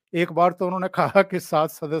 एक बार तो उन्होंने कहा कि 7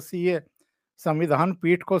 सदस्यीय संविधान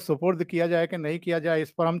पीठ को सुपुर्द किया जाए कि नहीं किया जाए,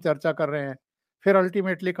 इस पर हम चर्चा कर रहे हैं। फिर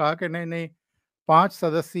अल्टीमेटली कहा कि नहीं नहीं, 5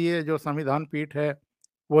 सदस्यीय जो संविधान पीठ है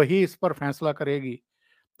वही इस पर फैसला करेगी।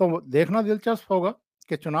 तो देखना दिलचस्प होगा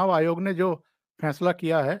कि चुनाव आयोग ने जो फैसला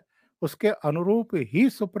किया है उसके अनुरूप ही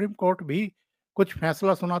सुप्रीम कोर्ट भी कुछ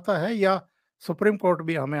फैसला सुनाता है या सुप्रीम कोर्ट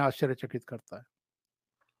भी हमें आश्चर्यचकित करता है।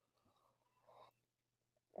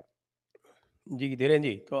 जी धीरेन्द्र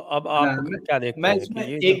जी, तो अब हाँ, आप क्या देखते मैं हैं कि इसमें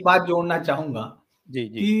ये जो। एक बात जोड़ना चाहूंगा जी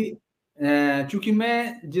जी। कि चूंकि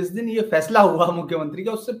मैं जिस दिन ये फैसला हुआ मुख्यमंत्री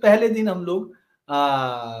का, उससे पहले दिन हम लोग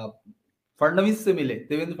फडणवीस से मिले,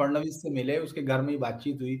 देवेंद्र फडणवीस से मिले, उसके घर में ही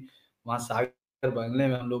बातचीत हुई। वहां सागर बंगले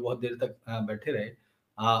में हम लोग बहुत देर तक बैठे रहे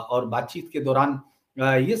और बातचीत के दौरान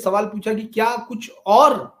ये सवाल पूछा कि क्या कुछ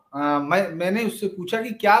और मैंने उससे पूछा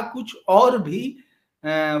कि क्या कुछ और भी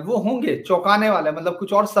वो होंगे चौंकाने वाले, मतलब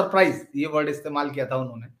कुछ और सरप्राइज, ये वर्ड इस्तेमाल किया था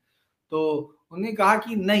उन्होंने। तो उन्होंने कहा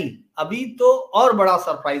कि नहीं, अभी तो और बड़ा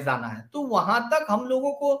सरप्राइज आना है। तो वहां तक हम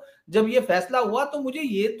लोगों को जब ये फैसला हुआ तो मुझे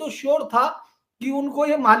ये तो श्योर था कि उनको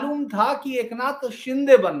ये मालूम था कि एकनाथ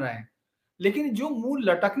शिंदे बन रहे हैं, लेकिन जो मूल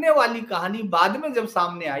लटकने वाली कहानी बाद में जब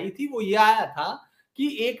सामने आई थी वो ये आया था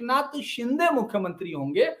कि एकनाथ शिंदे मुख्यमंत्री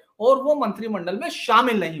होंगे और वो मंत्रिमंडल में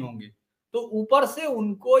शामिल नहीं होंगे। तो ऊपर से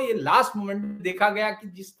उनको ये लास्ट मोमेंट देखा गया कि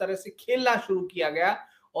जिस तरह से खेलना शुरू किया गया,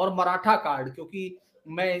 और मराठा कार्ड, क्योंकि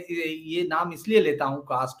मैं ये नाम इसलिए लेता हूं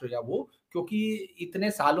कास्ट या वो, क्योंकि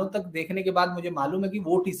इतने सालों तक देखने के बाद मुझे मालूम है कि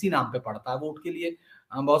वोट इसी नाम पे पड़ता है। वोट के लिए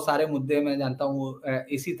बहुत सारे मुद्दे मैं जानता हूँ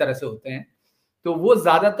इसी तरह से होते हैं। तो वो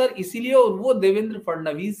ज्यादातर इसीलिए, और वो देवेंद्र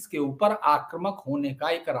फडणवीस के ऊपर आक्रामक होने का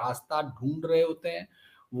एक रास्ता ढूंढ रहे होते हैं।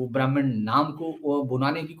 वो ब्राह्मण नाम को वो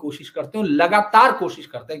बुनाने की कोशिश करते हैं, लगातार कोशिश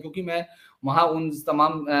करते हैं, क्योंकि मैं वहाँ उन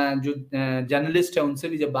तमाम जो जर्नलिस्ट हैं उनसे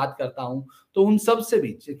भी जब बात करता हूँ, तो उन सब से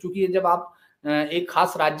भी, क्योंकि जब आप एक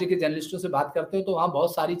खास राज्य के जर्नलिस्टों से बात करते हो तो वहाँ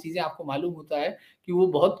बहुत सारी चीज़ें आपको मालूम होता है कि वो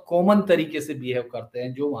बहुत कॉमन तरीके से बिहेव करते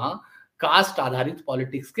हैं, जो वहाँ कास्ट आधारित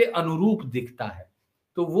पॉलिटिक्स के अनुरूप दिखता है।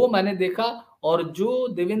 तो वो मैंने देखा, और जो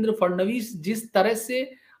देवेंद्र फडणवीस जिस तरह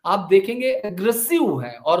से आप देखेंगे एग्रेसिव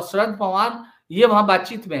हैं, और शरद पवार, ये वहाँ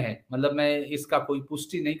बातचीत में है, मतलब मैं इसका कोई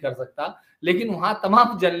पुष्टि नहीं कर सकता, लेकिन वहाँ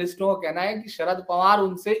तमाम जर्नलिस्टों का कहना है कि शरद पवार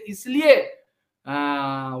उनसे इसलिए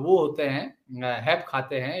वो होते हैं, हैप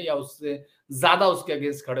खाते हैं या उससे ज्यादा उसके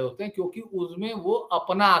अगेंस्ट खड़े होते हैं, क्योंकि उसमें वो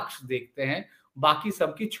अपना अक्ष देखते हैं, बाकी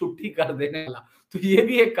सबकी छुट्टी कर देने वाला। तो ये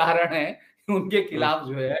भी एक कारण है कि उनके खिलाफ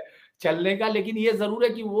जो है चलने का, लेकिन ये जरूर है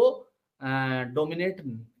कि वो डोमिनेट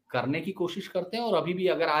करने की कोशिश करते हैं। और अभी भी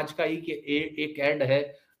अगर आज का ही एक एड है,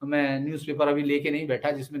 मैं न्यूज़पेपर अभी लेके नहीं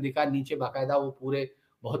बैठा, जिसमें दिखा नीचे बाकायदा वो पूरे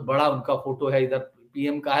बहुत बड़ा उनका फोटो है, इधर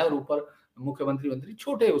पीएम का है और ऊपर मुख्यमंत्री मंत्री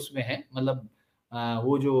छोटे उसमें है, मतलब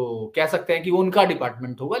वो जो कह सकते हैं कि वो उनका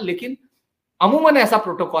डिपार्टमेंट होगा, लेकिन अमूमन ऐसा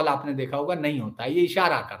प्रोटोकॉल आपने देखा होगा नहीं होता, ये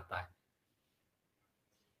इशारा करता है।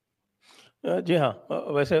 जी हाँ,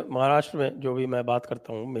 वैसे महाराष्ट्र में जो भी मैं बात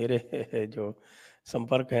करता हूँ, मेरे जो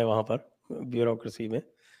संपर्क है वहाँ पर ब्यूरोक्रेसी में,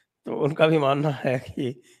 तो उनका भी मानना है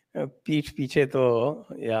कि पीठ पीछे तो,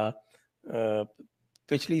 या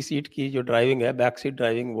पिछली सीट की जो ड्राइविंग है, बैक सीट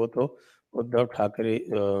ड्राइविंग, वो तो उद्धव ठाकरे,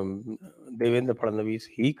 देवेंद्र फडणवीस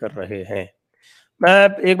ही कर रहे हैं। मैं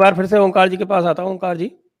एक बार फिर से ओंकार जी के पास आता हूँ। ओंकार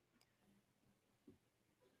जी,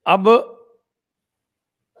 अब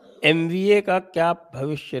एमवीए का क्या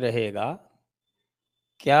भविष्य रहेगा?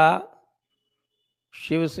 क्या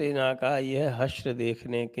शिवसेना का यह हश्र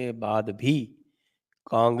देखने के बाद भी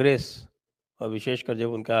कांग्रेस, और विशेषकर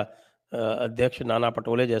जब उनका अध्यक्ष नाना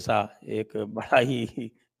पटोले जैसा एक बड़ा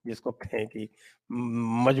ही, जिसको कहें कि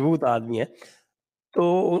मजबूत आदमी है,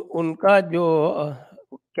 तो उनका जो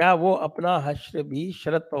क्या वो अपना हश्र भी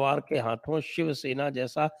शरद पवार के हाथों शिवसेना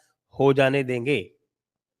जैसा हो जाने देंगे?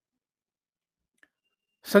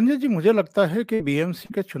 संजय जी, मुझे लगता है कि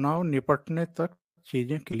बीएमसी के चुनाव निपटने तक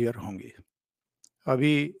चीज़ें क्लियर होंगी।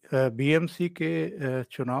 अभी बीएमसी के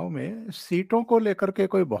चुनाव में सीटों को लेकर के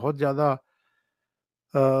कोई बहुत ज़्यादा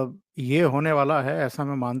ये होने वाला है ऐसा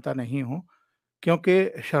मैं मानता नहीं हूँ,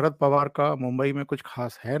 क्योंकि शरद पवार का मुंबई में कुछ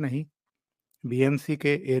खास है नहीं, बीएमसी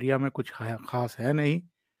के एरिया में कुछ खास है नहीं।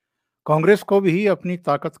 कांग्रेस को भी अपनी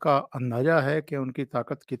ताकत का अंदाज़ा है कि उनकी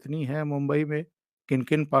ताकत कितनी है मुंबई में,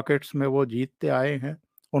 किन-किन पॉकेट्स में वो जीतते आए हैं,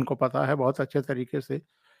 उनको पता है बहुत अच्छे तरीके से।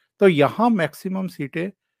 तो यहाँ मैक्सिमम सीटें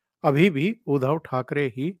अभी भी उद्धव ठाकरे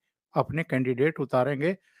ही अपने कैंडिडेट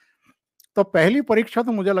उतारेंगे। तो पहली परीक्षा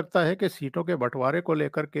तो मुझे लगता है कि सीटों के बंटवारे को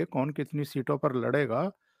लेकर के कौन कितनी सीटों पर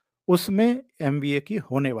लड़ेगा, उसमें एमवीए की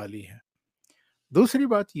होने वाली है। दूसरी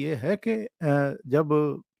बात ये है कि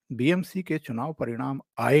जब बीएमसी के चुनाव परिणाम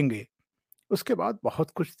आएँगे, उसके बाद बहुत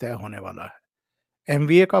कुछ तय होने वाला है।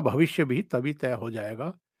 एमवीए का भविष्य भी तभी तय हो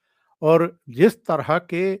जाएगा, और जिस तरह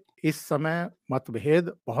के इस समय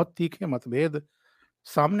मतभेद, बहुत तीखे मतभेद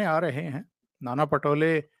सामने आ रहे हैं, नाना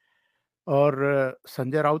पटोले और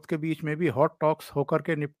संजय राउत के बीच में भी हॉट टॉक्स होकर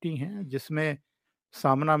के निपटी हैं, जिसमें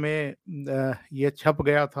सामना में ये छाप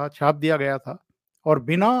दिया गया था, और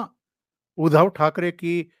बिना उद्धव ठाकरे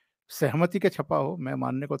की सहमति के छपा हो, मैं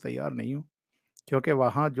मानने को तैयार नहीं हूँ। क्योंकि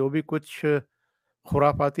वहाँ जो भी कुछ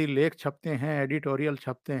खुराफाती लेख छपते हैं, एडिटोरियल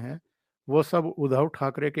छपते हैं, वो सब उद्धव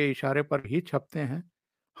ठाकरे के इशारे पर ही छपते हैं।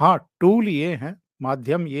 हाँ, टूल ये हैं,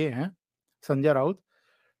 माध्यम ये हैं संजय राउत,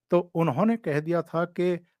 तो उन्होंने कह दिया था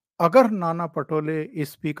कि अगर नाना पटोले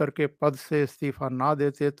स्पीकर के पद से इस्तीफा ना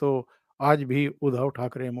देते तो आज भी उद्धव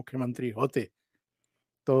ठाकरे मुख्यमंत्री होते।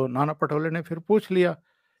 तो नाना पटोले ने फिर पूछ लिया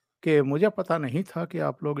कि मुझे पता नहीं था कि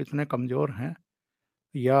आप लोग इतने कमज़ोर हैं,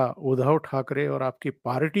 या उद्धव ठाकरे और आपकी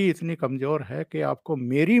पार्टी इतनी कमज़ोर है कि आपको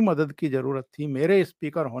मेरी मदद की ज़रूरत थी, मेरे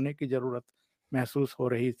स्पीकर होने की ज़रूरत महसूस हो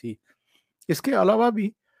रही थी। इसके अलावा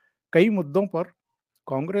भी कई मुद्दों पर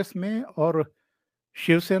कांग्रेस में और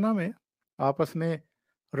शिवसेना में आपस में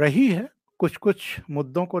रही है कुछ-कुछ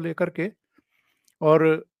मुद्दों को लेकर के,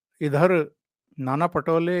 और इधर नाना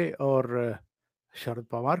पटोले और शरद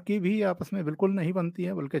पवार की भी आपस में बिल्कुल नहीं बनती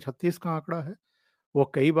है, बल्कि 36 का आंकड़ा है। वो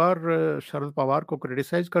कई बार शरद पवार को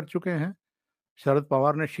क्रिटिसाइज़ कर चुके हैं। शरद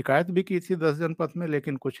पवार ने शिकायत भी की थी 10 जनपथ में,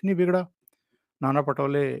 लेकिन कुछ नहीं बिगड़ा। नाना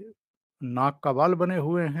पटोले नाक का बाल बने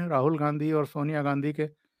हुए हैं राहुल गांधी और सोनिया गांधी के।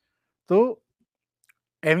 तो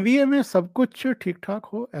एमवीए में सब कुछ ठीक-ठाक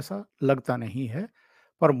हो ऐसा लगता नहीं है,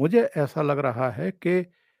 पर मुझे ऐसा लग रहा है कि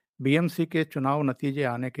बीएमसी के चुनाव नतीजे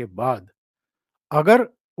आने के बाद अगर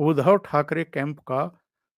उद्धव ठाकरे कैंप का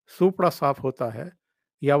सुपड़ा साफ होता है,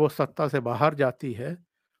 या वो सत्ता से बाहर जाती है,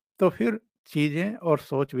 तो फिर चीज़ें और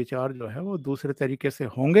सोच विचार जो है वो दूसरे तरीके से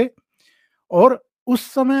होंगे। और उस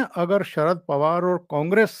समय अगर शरद पवार और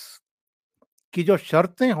कांग्रेस की जो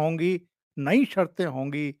शर्तें होंगी, नई शर्तें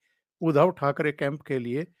होंगी उद्धव ठाकरे कैंप के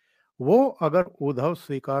लिए, वो अगर उद्धव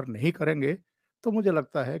स्वीकार नहीं करेंगे, तो मुझे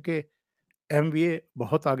लगता है कि एमवीए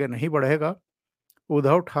बहुत आगे नहीं बढ़ेगा।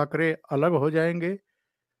 उद्धव ठाकरे अलग हो जाएंगे।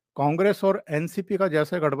 कांग्रेस और एनसीपी का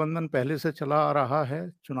जैसे गठबंधन पहले से चला आ रहा है,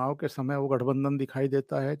 चुनाव के समय वो गठबंधन दिखाई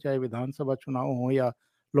देता है, चाहे विधानसभा चुनाव हो या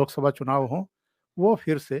लोकसभा चुनाव हो, वो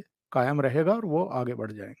फिर से कायम रहेगा और वो आगे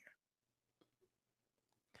बढ़ जाएंगे।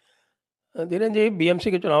 धीरेन्द्र जी,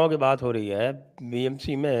 बीएमसी के चुनावों की बात हो रही है।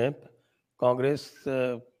 बीएमसी में कांग्रेस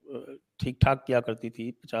ठीक ठाक किया करती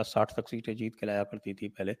थी, 50-60 तक सीटें जीत के लाया करती थी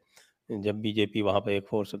पहले, जब बीजेपी वहाँ पे एक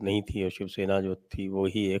फोर्स नहीं थी और शिवसेना जो थी वो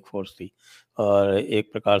ही एक फोर्स थी। और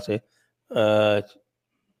एक प्रकार से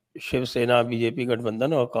शिवसेना बीजेपी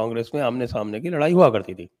गठबंधन और कांग्रेस में आमने सामने की लड़ाई हुआ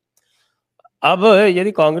करती थी। अब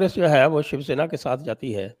यदि कांग्रेस जो है वो शिवसेना के साथ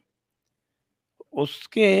जाती है,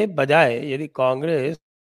 उसके बजाय यदि कांग्रेस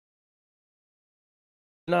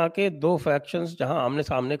सेना के दो फैक्शंस जहां आमने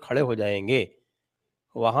सामने खड़े हो जाएंगे,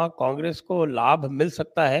 वहां कांग्रेस को लाभ मिल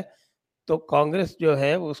सकता है। तो कांग्रेस जो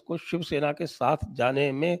है उसको शिवसेना के साथ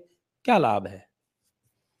जाने में क्या लाभ है?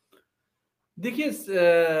 देखिए,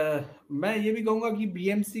 मैं ये भी कहूंगा कि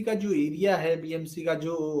बीएमसी का जो एरिया है, बीएमसी का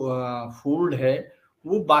जो फोल्ड है,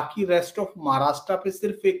 वो बाकी रेस्ट ऑफ महाराष्ट्र पे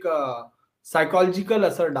सिर्फ एक साइकोलॉजिकल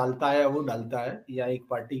असर डालता है, वो डालता है या एक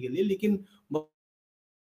पार्टी के लिए। लेकिन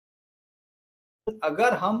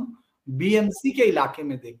अगर हम बीएमसी के इलाके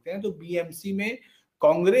में देखते हैं तो बीएमसी में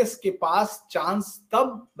कांग्रेस के पास चांस तब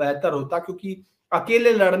बेहतर होता, क्योंकि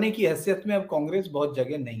अकेले लड़ने की हैसियत में अब कांग्रेस बहुत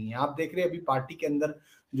जगह नहीं है। आप देख रहे हैं अभी पार्टी के अंदर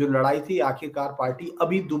जो लड़ाई थी, आखिरकार पार्टी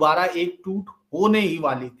अभी दोबारा एक टूट होने ही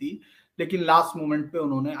वाली थी, लेकिन लास्ट मोमेंट पे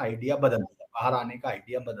उन्होंने आइडिया बदल दिया, बाहर आने का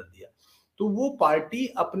आइडिया बदल दिया। तो वो पार्टी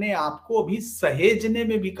अपने आप को अभी सहेजने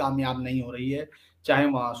में भी कामयाब नहीं हो रही है, चाहे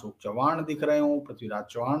वहां अशोक चौहान दिख रहे हो, पृथ्वीराज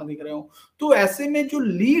चौहान दिख रहे हो। तो ऐसे में जो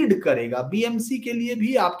लीड करेगा बीएमसी के लिए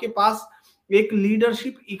भी आपके पास एक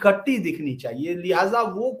लीडरशिप इकट्ठी दिखनी चाहिए। लिहाजा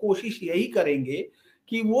वो कोशिश यही करेंगे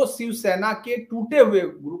कि वो शिवसेना के टूटे हुए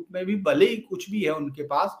ग्रुप में भी भले ही कुछ भी है उनके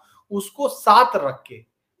पास, उसको साथ रख के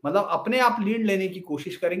मतलब अपने आप लीड लेने की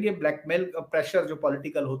कोशिश करेंगे। ब्लैकमेल प्रेशर जो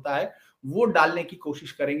पॉलिटिकल होता है वो डालने की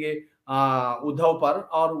कोशिश करेंगे उद्धव पर,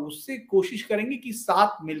 और उससे कोशिश करेंगे कि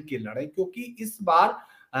साथ मिलके लड़े, क्योंकि इस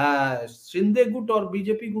बार शिंदे गुट और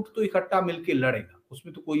बीजेपी गुट तो इकट्ठा मिलके लड़ेगा,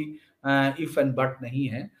 उसमें तो कोई इफ एंड बट नहीं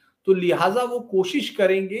है। तो लिहाजा वो कोशिश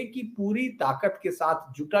करेंगे कि पूरी ताकत के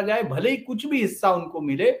साथ जुटा जाए, भले ही कुछ भी हिस्सा उनको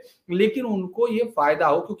मिले, लेकिन उनको ये फायदा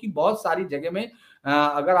हो। क्योंकि बहुत सारी जगह में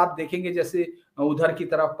अगर आप देखेंगे, जैसे उधर की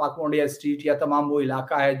तरफ पाकमोडिया स्ट्रीट या तमाम वो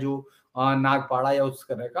इलाका है जो नागपाड़ा या उस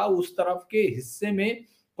तरह का, उस तरफ के हिस्से में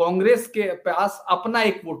कांग्रेस के पास अपना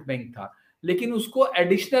एक वोट बैंक था, लेकिन उसको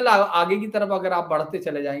एडिशनल आगे की तरफ अगर आप बढ़ते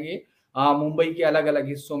चले जाएंगे मुंबई के अलग अलग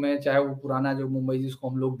हिस्सों में, चाहे वो पुराना जो मुंबई जिसको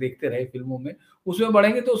हम लोग देखते रहे फिल्मों में, उसमें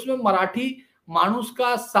बढ़ेंगे तो उसमें मराठी मानुस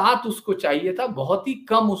का साथ उसको चाहिए था, बहुत ही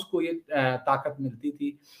कम उसको ये ताकत मिलती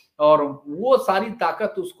थी, और वो सारी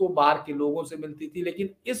ताकत उसको बाहर के लोगों से मिलती थी। लेकिन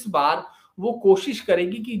इस बार वो कोशिश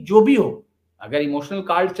करेगी कि जो भी हो, अगर इमोशनल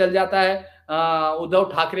कार्ड चल जाता है उद्धव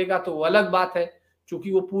ठाकरे का तो वो अलग बात है,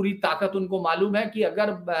 क्योंकि वो पूरी ताकत उनको मालूम है कि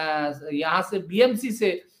अगर यहाँ से बीएमसी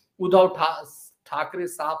से उद्धव ठाकरे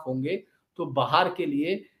साफ होंगे तो बाहर के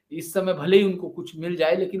लिए इस समय भले ही उनको कुछ मिल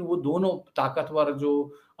जाए, लेकिन वो दोनों ताकतवर जो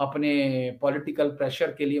अपने पॉलिटिकल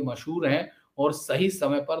प्रेशर के लिए मशहूर हैं और सही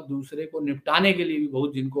समय पर दूसरे को निपटाने के लिए भी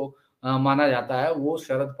बहुत जिनको माना जाता है, वो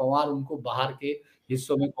शरद पवार उनको बाहर के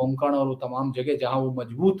हिस्सों में कोंकण और वो तमाम जगह जहां वो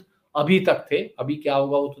मजबूत अभी तक थे, अभी क्या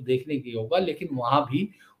होगा वो तो देखने की होगा, लेकिन वहां भी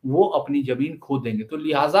वो अपनी जमीन खो देंगे। तो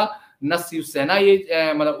लिहाजा न शिवसेना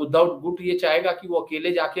ये मतलब उद्धव गुट ये चाहेगा कि वो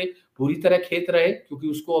अकेले जाके पूरी तरह खेत रहे, क्योंकि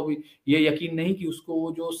उसको अभी ये यकीन नहीं कि उसको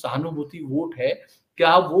वो जो सहानुभूति वोट है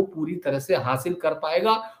क्या वो पूरी तरह से हासिल कर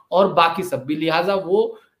पाएगा, और बाकी सब भी। लिहाजा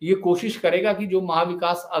वो ये कोशिश करेगा कि जो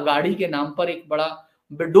महाविकास अघाड़ी के नाम पर एक बड़ा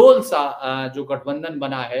बेडोल सा जो गठबंधन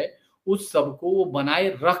बना है, उस सबको वो बनाए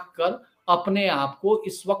रख कर अपने आप को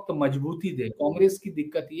इस वक्त मजबूती दे। कांग्रेस की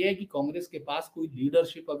दिक्कत ये है कि कांग्रेस के पास कोई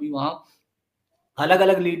लीडरशिप अभी वहां अलग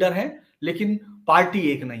अलग लीडर हैं, लेकिन पार्टी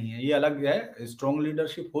एक नहीं है। ये अलग है, स्ट्रॉन्ग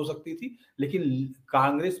लीडरशिप हो सकती थी, लेकिन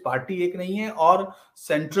कांग्रेस पार्टी एक नहीं है। और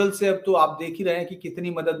सेंट्रल से अब तो आप देख ही रहे हैं कि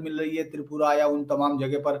कितनी मदद मिल रही है, त्रिपुरा या उन तमाम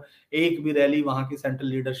जगह पर एक भी रैली वहां की सेंट्रल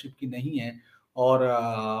लीडरशिप की नहीं है। और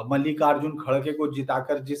मल्लिकार्जुन खड़गे को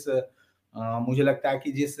जिताकर जिस मुझे लगता है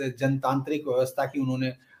कि जिस जनतांत्रिक व्यवस्था की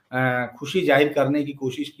उन्होंने खुशी जाहिर करने की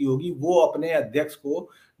कोशिश की होगी, वो अपने अध्यक्ष को,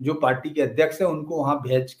 जो पार्टी के अध्यक्ष हैं, उनको वहाँ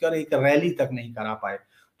भेजकर एक रैली तक नहीं करा पाए।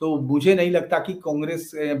 तो मुझे नहीं लगता कि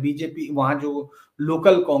कांग्रेस बीजेपी वहाँ जो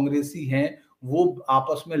लोकल कांग्रेसी हैं, वो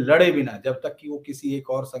आपस में लड़े बिना, जब तक कि वो किसी एक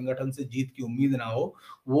और संगठन से जीत की उम्मीद ना हो,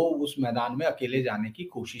 वो उस मैदान में अकेले जाने की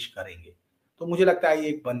कोशिश करेंगे। तो मुझे लगता है ये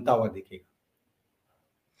एक बनता हुआ दिखेगा।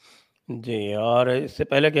 जी, और इससे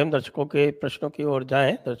पहले कि हम दर्शकों के प्रश्नों की ओर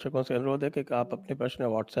जाएं, दर्शकों से अनुरोध है कि आप अपने प्रश्न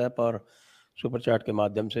व्हाट्सएप और सुपर चैट के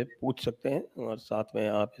माध्यम से पूछ सकते हैं, और साथ में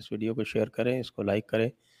आप इस वीडियो को शेयर करें, इसको लाइक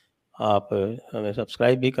करें, आप हमें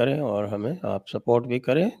सब्सक्राइब भी करें और हमें आप सपोर्ट भी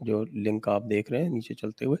करें। जो लिंक आप देख रहे हैं नीचे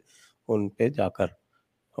चलते हुए, उन पे जाकर,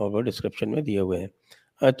 और वो डिस्क्रिप्शन में दिए हुए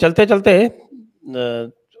हैं। चलते चलते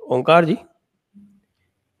ओंकार जी,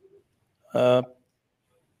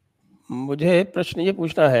 मुझे प्रश्न ये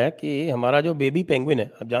पूछना है कि हमारा जो बेबी पेंगुइन है,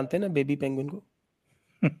 आप जानते हैं ना बेबी पेंगुइन को?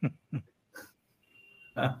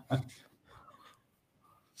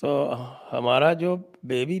 तो हमारा जो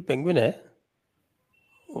बेबी पेंगुइन है,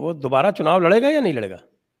 वो दोबारा चुनाव लड़ेगा या नहीं लड़ेगा?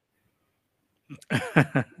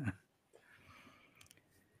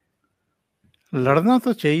 लड़ना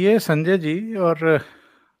तो चाहिए संजय जी, और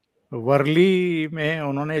वर्ली में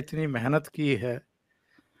उन्होंने इतनी मेहनत की है।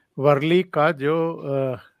 वर्ली का जो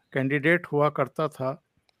कैंडिडेट हुआ करता था,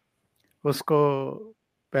 उसको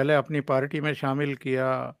पहले अपनी पार्टी में शामिल किया,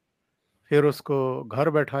 फिर उसको घर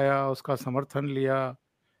बैठाया, उसका समर्थन लिया,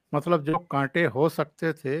 मतलब जो कांटे हो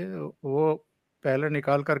सकते थे वो पहले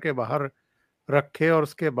निकाल करके बाहर रखे, और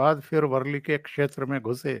उसके बाद फिर वर्ली के क्षेत्र में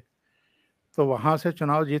घुसे, तो वहाँ से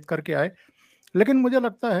चुनाव जीत करके आए। लेकिन मुझे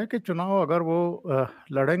लगता है कि चुनाव अगर वो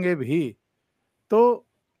लड़ेंगे भी, तो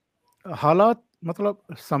हालात,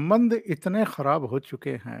 मतलब संबंध इतने खराब हो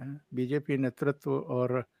चुके हैं बीजेपी नेतृत्व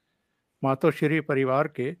और मातोश्री परिवार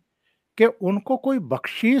के, कि उनको कोई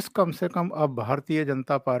बख्शीश कम से कम अब भारतीय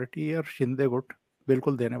जनता पार्टी और शिंदे गुट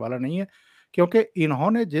बिल्कुल देने वाला नहीं है। क्योंकि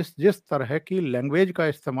इन्होंने जिस जिस तरह की लैंग्वेज का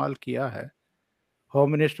इस्तेमाल किया है,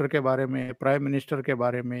 होम मिनिस्टर के बारे में, प्राइम मिनिस्टर के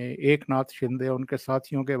बारे में, एक नाथ शिंदे उनके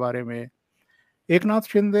साथियों के बारे में, एक नाथ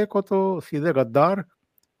शिंदे को तो सीधे गद्दार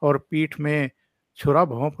और पीठ में छुरा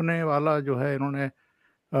भोंकने वाला जो है, इन्होंने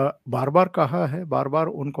बार बार कहा है, बार बार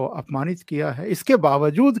उनको अपमानित किया है। इसके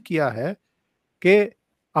बावजूद किया है कि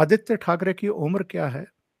आदित्य ठाकरे की उम्र क्या है,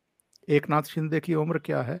 एक नाथ शिंदे की उम्र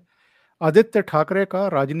क्या है, आदित्य ठाकरे का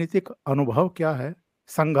राजनीतिक अनुभव क्या है,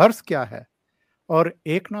 संघर्ष क्या है, और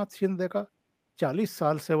एक नाथ शिंदे का 40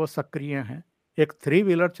 साल से वो सक्रिय हैं, एक थ्री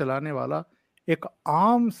व्हीलर चलाने वाला एक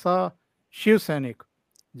आम सा शिव सैनिक,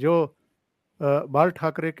 जो बाल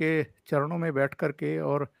ठाकरे के चरणों में बैठ करके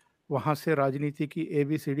और वहाँ से राजनीति की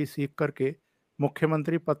ABCD सीख करके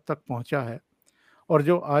मुख्यमंत्री पद तक पहुँचा है, और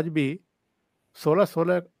जो आज भी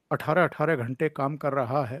 16-16, 18-18 घंटे काम कर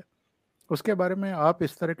रहा है। उसके बारे में आप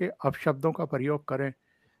इस तरह के अपशब्दों का प्रयोग करें,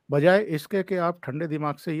 बजाय इसके कि आप ठंडे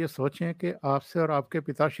दिमाग से ये सोचें कि आपसे और आपके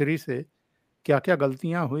पिताश्री से क्या क्या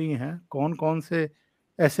गलतियां हुई हैं, कौन कौन से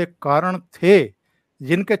ऐसे कारण थे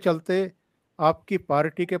जिनके चलते आपकी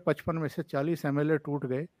पार्टी के 55 में से 40 MLA टूट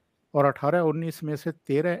गए, और 18-19 में से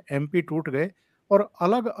 13 MP टूट गए, और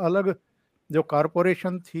अलग अलग जो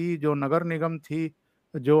कॉरपोरेशन थी, जो नगर निगम थी,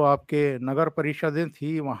 जो आपके नगर परिषदें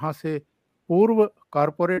थी, वहाँ से पूर्व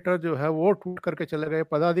कॉरपोरेटर जो है वो टूट करके चले गए,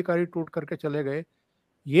 पदाधिकारी टूट करके चले गए।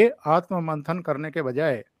 ये आत्ममंथन करने के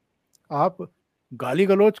बजाय आप गाली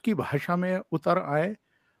गलौज की भाषा में उतर आए,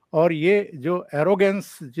 और ये जो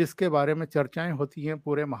एरोगेंस जिसके बारे में चर्चाएं होती हैं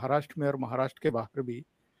पूरे महाराष्ट्र में और महाराष्ट्र के बाहर भी,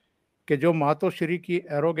 कि जो मातोश्री की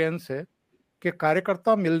एरोगेंस है कि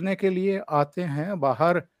कार्यकर्ता मिलने के लिए आते हैं,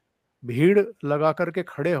 बाहर भीड़ लगा करके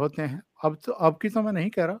खड़े होते हैं। अब की तो मैं नहीं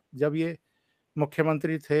कह रहा, जब ये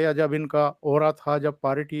मुख्यमंत्री थे या जब इनका ओरा था, जब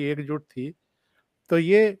पार्टी एकजुट थी, तो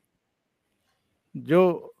ये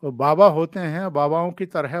जो बाबा होते हैं, बाबाओं की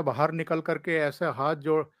तरह बाहर निकल करके ऐसे हाथ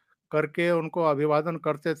जोड़ करके उनको अभिवादन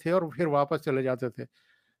करते थे और फिर वापस चले जाते थे।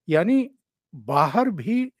 यानी बाहर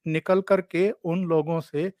भी निकल करके उन लोगों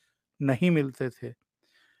से नहीं मिलते थे।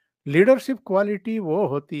 लीडरशिप क्वालिटी वो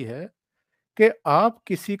होती है कि आप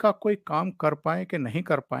किसी का कोई काम कर पाएँ कि नहीं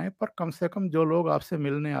कर पाएँ, पर कम से कम जो लोग आपसे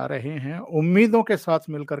मिलने आ रहे हैं, उम्मीदों के साथ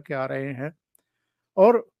मिल कर के आ रहे हैं,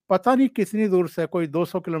 और पता नहीं कितनी दूर से, कोई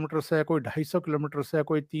 200 किलोमीटर से, कोई 250 किलोमीटर से,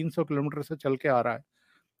 कोई 300 किलोमीटर से चल के आ रहा है,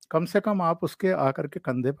 कम से कम आप उसके आकर के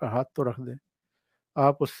कंधे पर हाथ तो रख दें,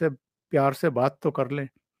 आप उससे प्यार से बात तो कर लें।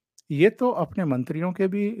 ये तो अपने मंत्रियों के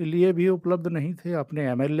भी लिए भी उपलब्ध नहीं थे, अपने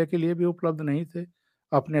MLA के लिए भी उपलब्ध नहीं थे,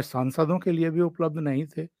 अपने सांसदों के लिए भी उपलब्ध नहीं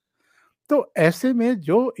थे। तो ऐसे में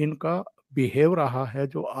जो इनका बिहेव रहा है,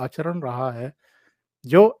 जो आचरण रहा है,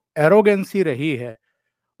 जो एरोगेंसी रही है,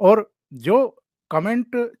 और जो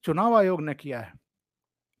कमेंट चुनाव आयोग ने किया है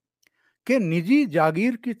कि निजी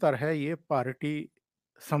जागीर की तरह ये पार्टी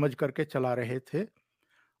समझ करके चला रहे थे।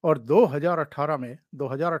 और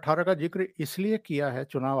 2018 का जिक्र इसलिए किया है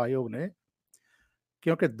चुनाव आयोग ने,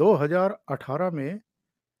 क्योंकि 2018 में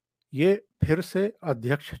ये फिर से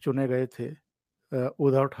अध्यक्ष चुने गए थे,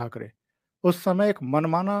 उद्धव ठाकरे। उस समय एक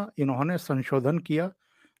मनमाना इन्होंने संशोधन किया,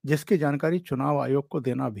 जिसकी जानकारी चुनाव आयोग को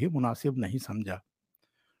देना भी मुनासिब नहीं समझा।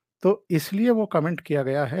 तो इसलिए वो कमेंट किया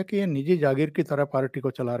गया है कि ये निजी जागीर की तरह पार्टी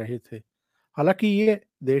को चला रहे थे। हालांकि ये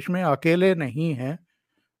देश में अकेले नहीं हैं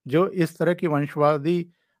जो इस तरह की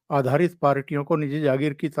वंशवादी आधारित पार्टियों को निजी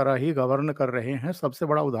जागीर की तरह ही गवर्न कर रहे हैं। सबसे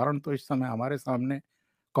बड़ा उदाहरण तो इस समय हमारे सामने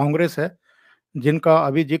कांग्रेस है, जिनका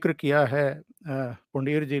अभी जिक्र किया है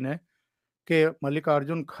पुंडीर जी ने, कि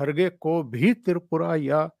मल्लिकार्जुन खड़गे को भी त्रिपुरा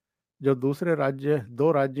या जो दूसरे राज्य,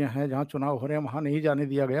 2 राज्य हैं जहां चुनाव हो रहे हैं, वहां नहीं जाने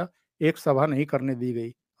दिया गया, एक सभा नहीं करने दी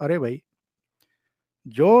गई। अरे भाई,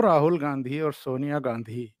 जो राहुल गांधी और सोनिया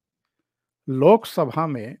गांधी लोकसभा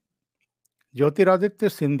में ज्योतिरादित्य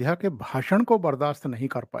सिंधिया के भाषण को बर्दाश्त नहीं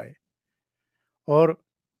कर पाए और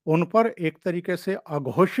उन पर एक तरीके से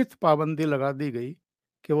अघोषित पाबंदी लगा दी गई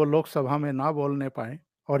कि वो लोकसभा में ना बोलने पाए,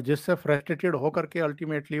 और जिससे फ्रस्ट्रेटेड होकर के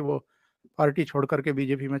अल्टीमेटली वो पार्टी छोड़ करके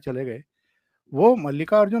बीजेपी में चले गए। वो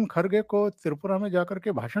मल्लिकार्जुन खड़गे को त्रिपुरा में जाकर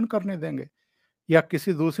के भाषण करने देंगे या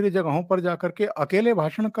किसी दूसरी जगहों पर जाकर के अकेले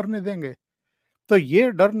भाषण करने देंगे? तो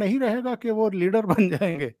ये डर नहीं रहेगा कि वो लीडर बन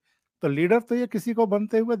जाएंगे। तो लीडर तो ये किसी को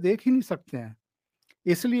बनते हुए देख ही नहीं सकते हैं।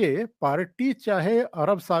 इसलिए पार्टी चाहे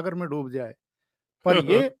अरब सागर में डूब जाए, पर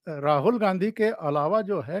ये राहुल गांधी के अलावा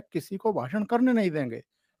जो है किसी को भाषण करने नहीं देंगे,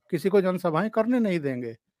 किसी को जनसभाएं करने नहीं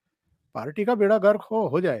देंगे, पार्टी का बेड़ा गर्क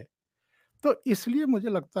हो जाए। तो इसलिए मुझे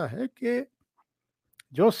लगता है कि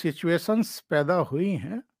जो सिचुएशंस पैदा हुई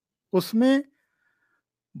हैं उसमें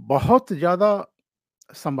बहुत ज़्यादा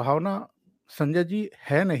संभावना संजय जी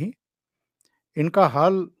है नहीं। इनका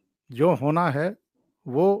हाल जो होना है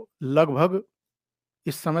वो लगभग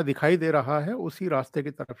इस समय दिखाई दे रहा है, उसी रास्ते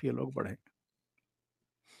की तरफ ये लोग बढ़े।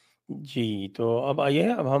 जी, तो अब आइए,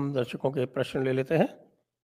 अब हम दर्शकों के प्रश्न ले लेते हैं।